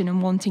passion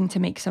and wanting to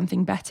make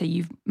something better,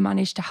 you've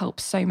managed to help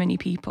so many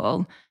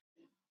people.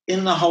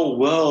 In the whole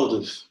world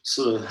of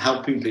sort of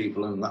helping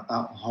people and that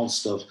whole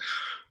stuff,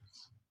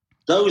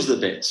 those are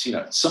the bits, you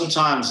know,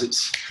 sometimes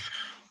it's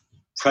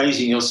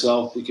praising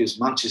yourself because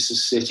Manchester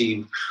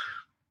City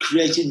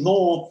created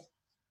more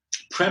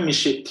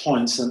Premiership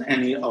points than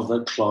any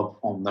other club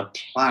on the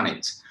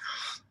planet.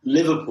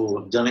 Liverpool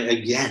have done it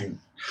again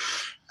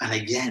and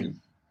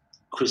again.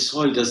 Chris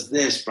Hoy does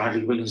this,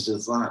 Bradley Williams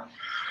does that.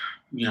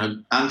 You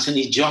know,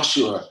 Anthony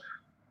Joshua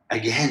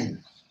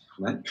again.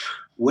 Right?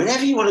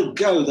 Wherever you want to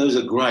go, those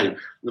are great.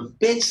 The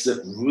bits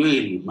that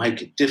really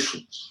make a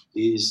difference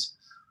is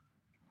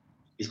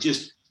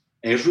just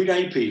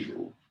everyday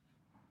people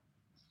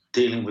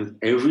dealing with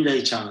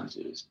everyday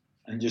challenges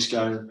and just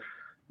going,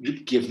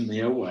 you've given me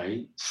a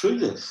way through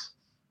this.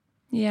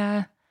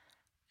 Yeah.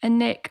 And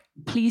Nick,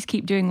 please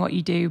keep doing what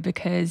you do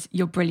because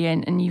you're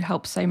brilliant and you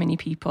help so many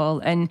people.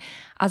 And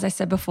as I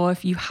said before,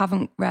 if you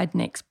haven't read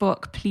Nick's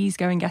book, please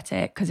go and get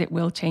it because it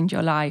will change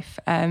your life.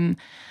 And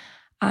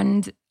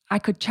I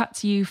could chat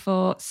to you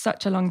for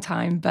such a long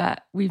time,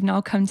 but we've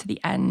now come to the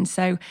end.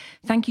 So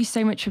thank you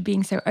so much for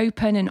being so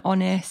open and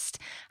honest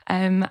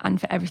and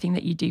for everything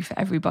that you do for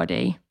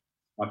everybody.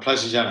 My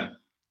pleasure, Jenna.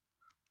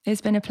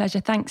 It's been a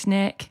pleasure. Thanks,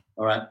 Nick.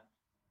 All right.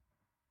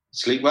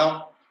 Sleep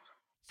well.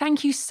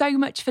 Thank you so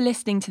much for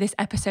listening to this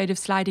episode of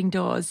Sliding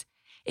Doors.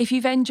 If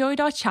you've enjoyed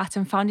our chat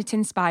and found it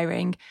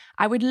inspiring,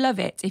 I would love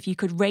it if you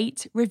could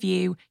rate,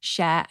 review,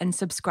 share, and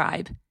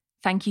subscribe.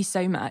 Thank you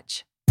so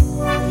much.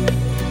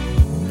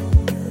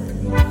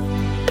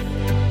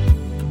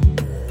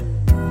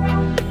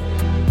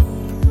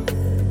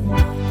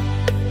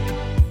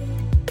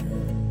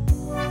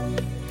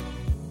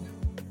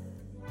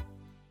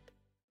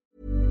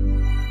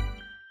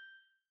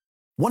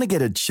 Want to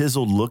get a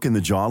chiseled look in the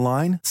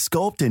jawline?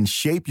 Sculpt and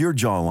shape your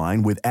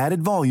jawline with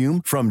added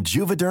volume from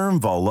Juvederm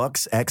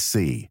Volux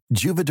XC.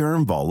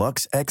 Juvederm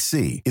Volux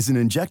XC is an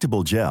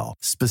injectable gel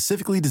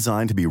specifically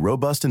designed to be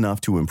robust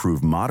enough to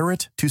improve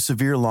moderate to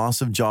severe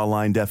loss of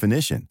jawline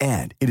definition.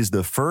 And it is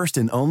the first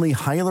and only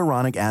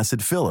hyaluronic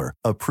acid filler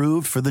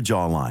approved for the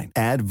jawline.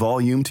 Add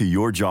volume to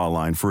your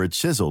jawline for a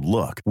chiseled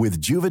look with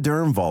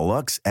Juvederm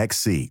Volux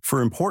XC.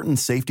 For important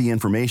safety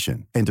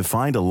information and to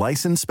find a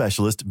licensed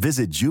specialist,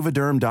 visit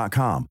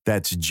juvederm.com.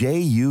 That's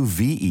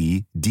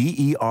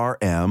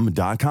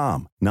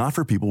JUVEDERM.com. Not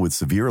for people with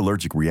severe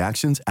allergic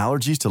reactions,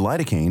 allergies to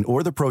lidocaine,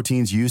 or the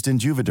proteins used in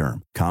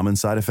Juvederm. Common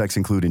side effects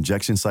include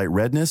injection site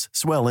redness,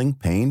 swelling,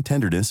 pain,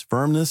 tenderness,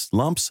 firmness,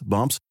 lumps,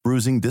 bumps,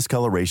 bruising,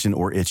 discoloration,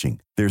 or itching.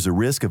 There's a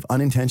risk of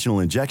unintentional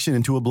injection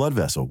into a blood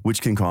vessel,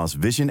 which can cause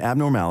vision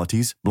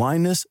abnormalities,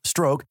 blindness,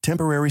 stroke,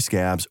 temporary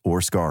scabs,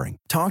 or scarring.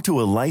 Talk to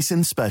a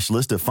licensed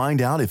specialist to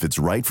find out if it's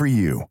right for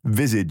you.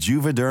 Visit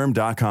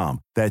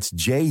Juvederm.com. That's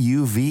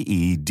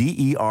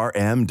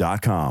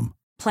JUVEDERM.com.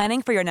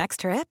 Planning for your next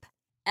trip?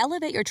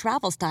 Elevate your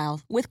travel style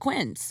with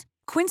Quince.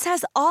 Quince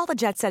has all the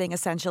jet-setting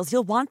essentials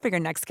you'll want for your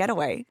next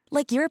getaway,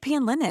 like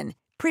European linen,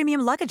 premium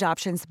luggage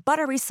options,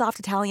 buttery soft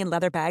Italian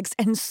leather bags,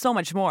 and so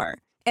much more.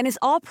 And is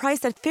all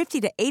priced at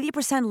 50 to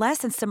 80% less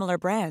than similar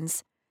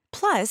brands.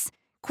 Plus,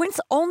 Quince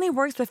only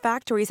works with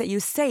factories that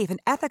use safe and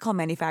ethical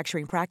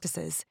manufacturing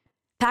practices.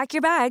 Pack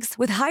your bags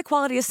with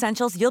high-quality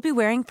essentials you'll be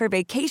wearing for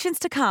vacations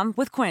to come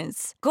with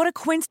Quince. Go to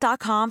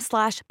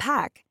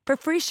quince.com/pack for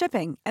free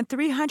shipping and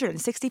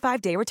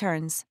 365-day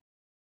returns.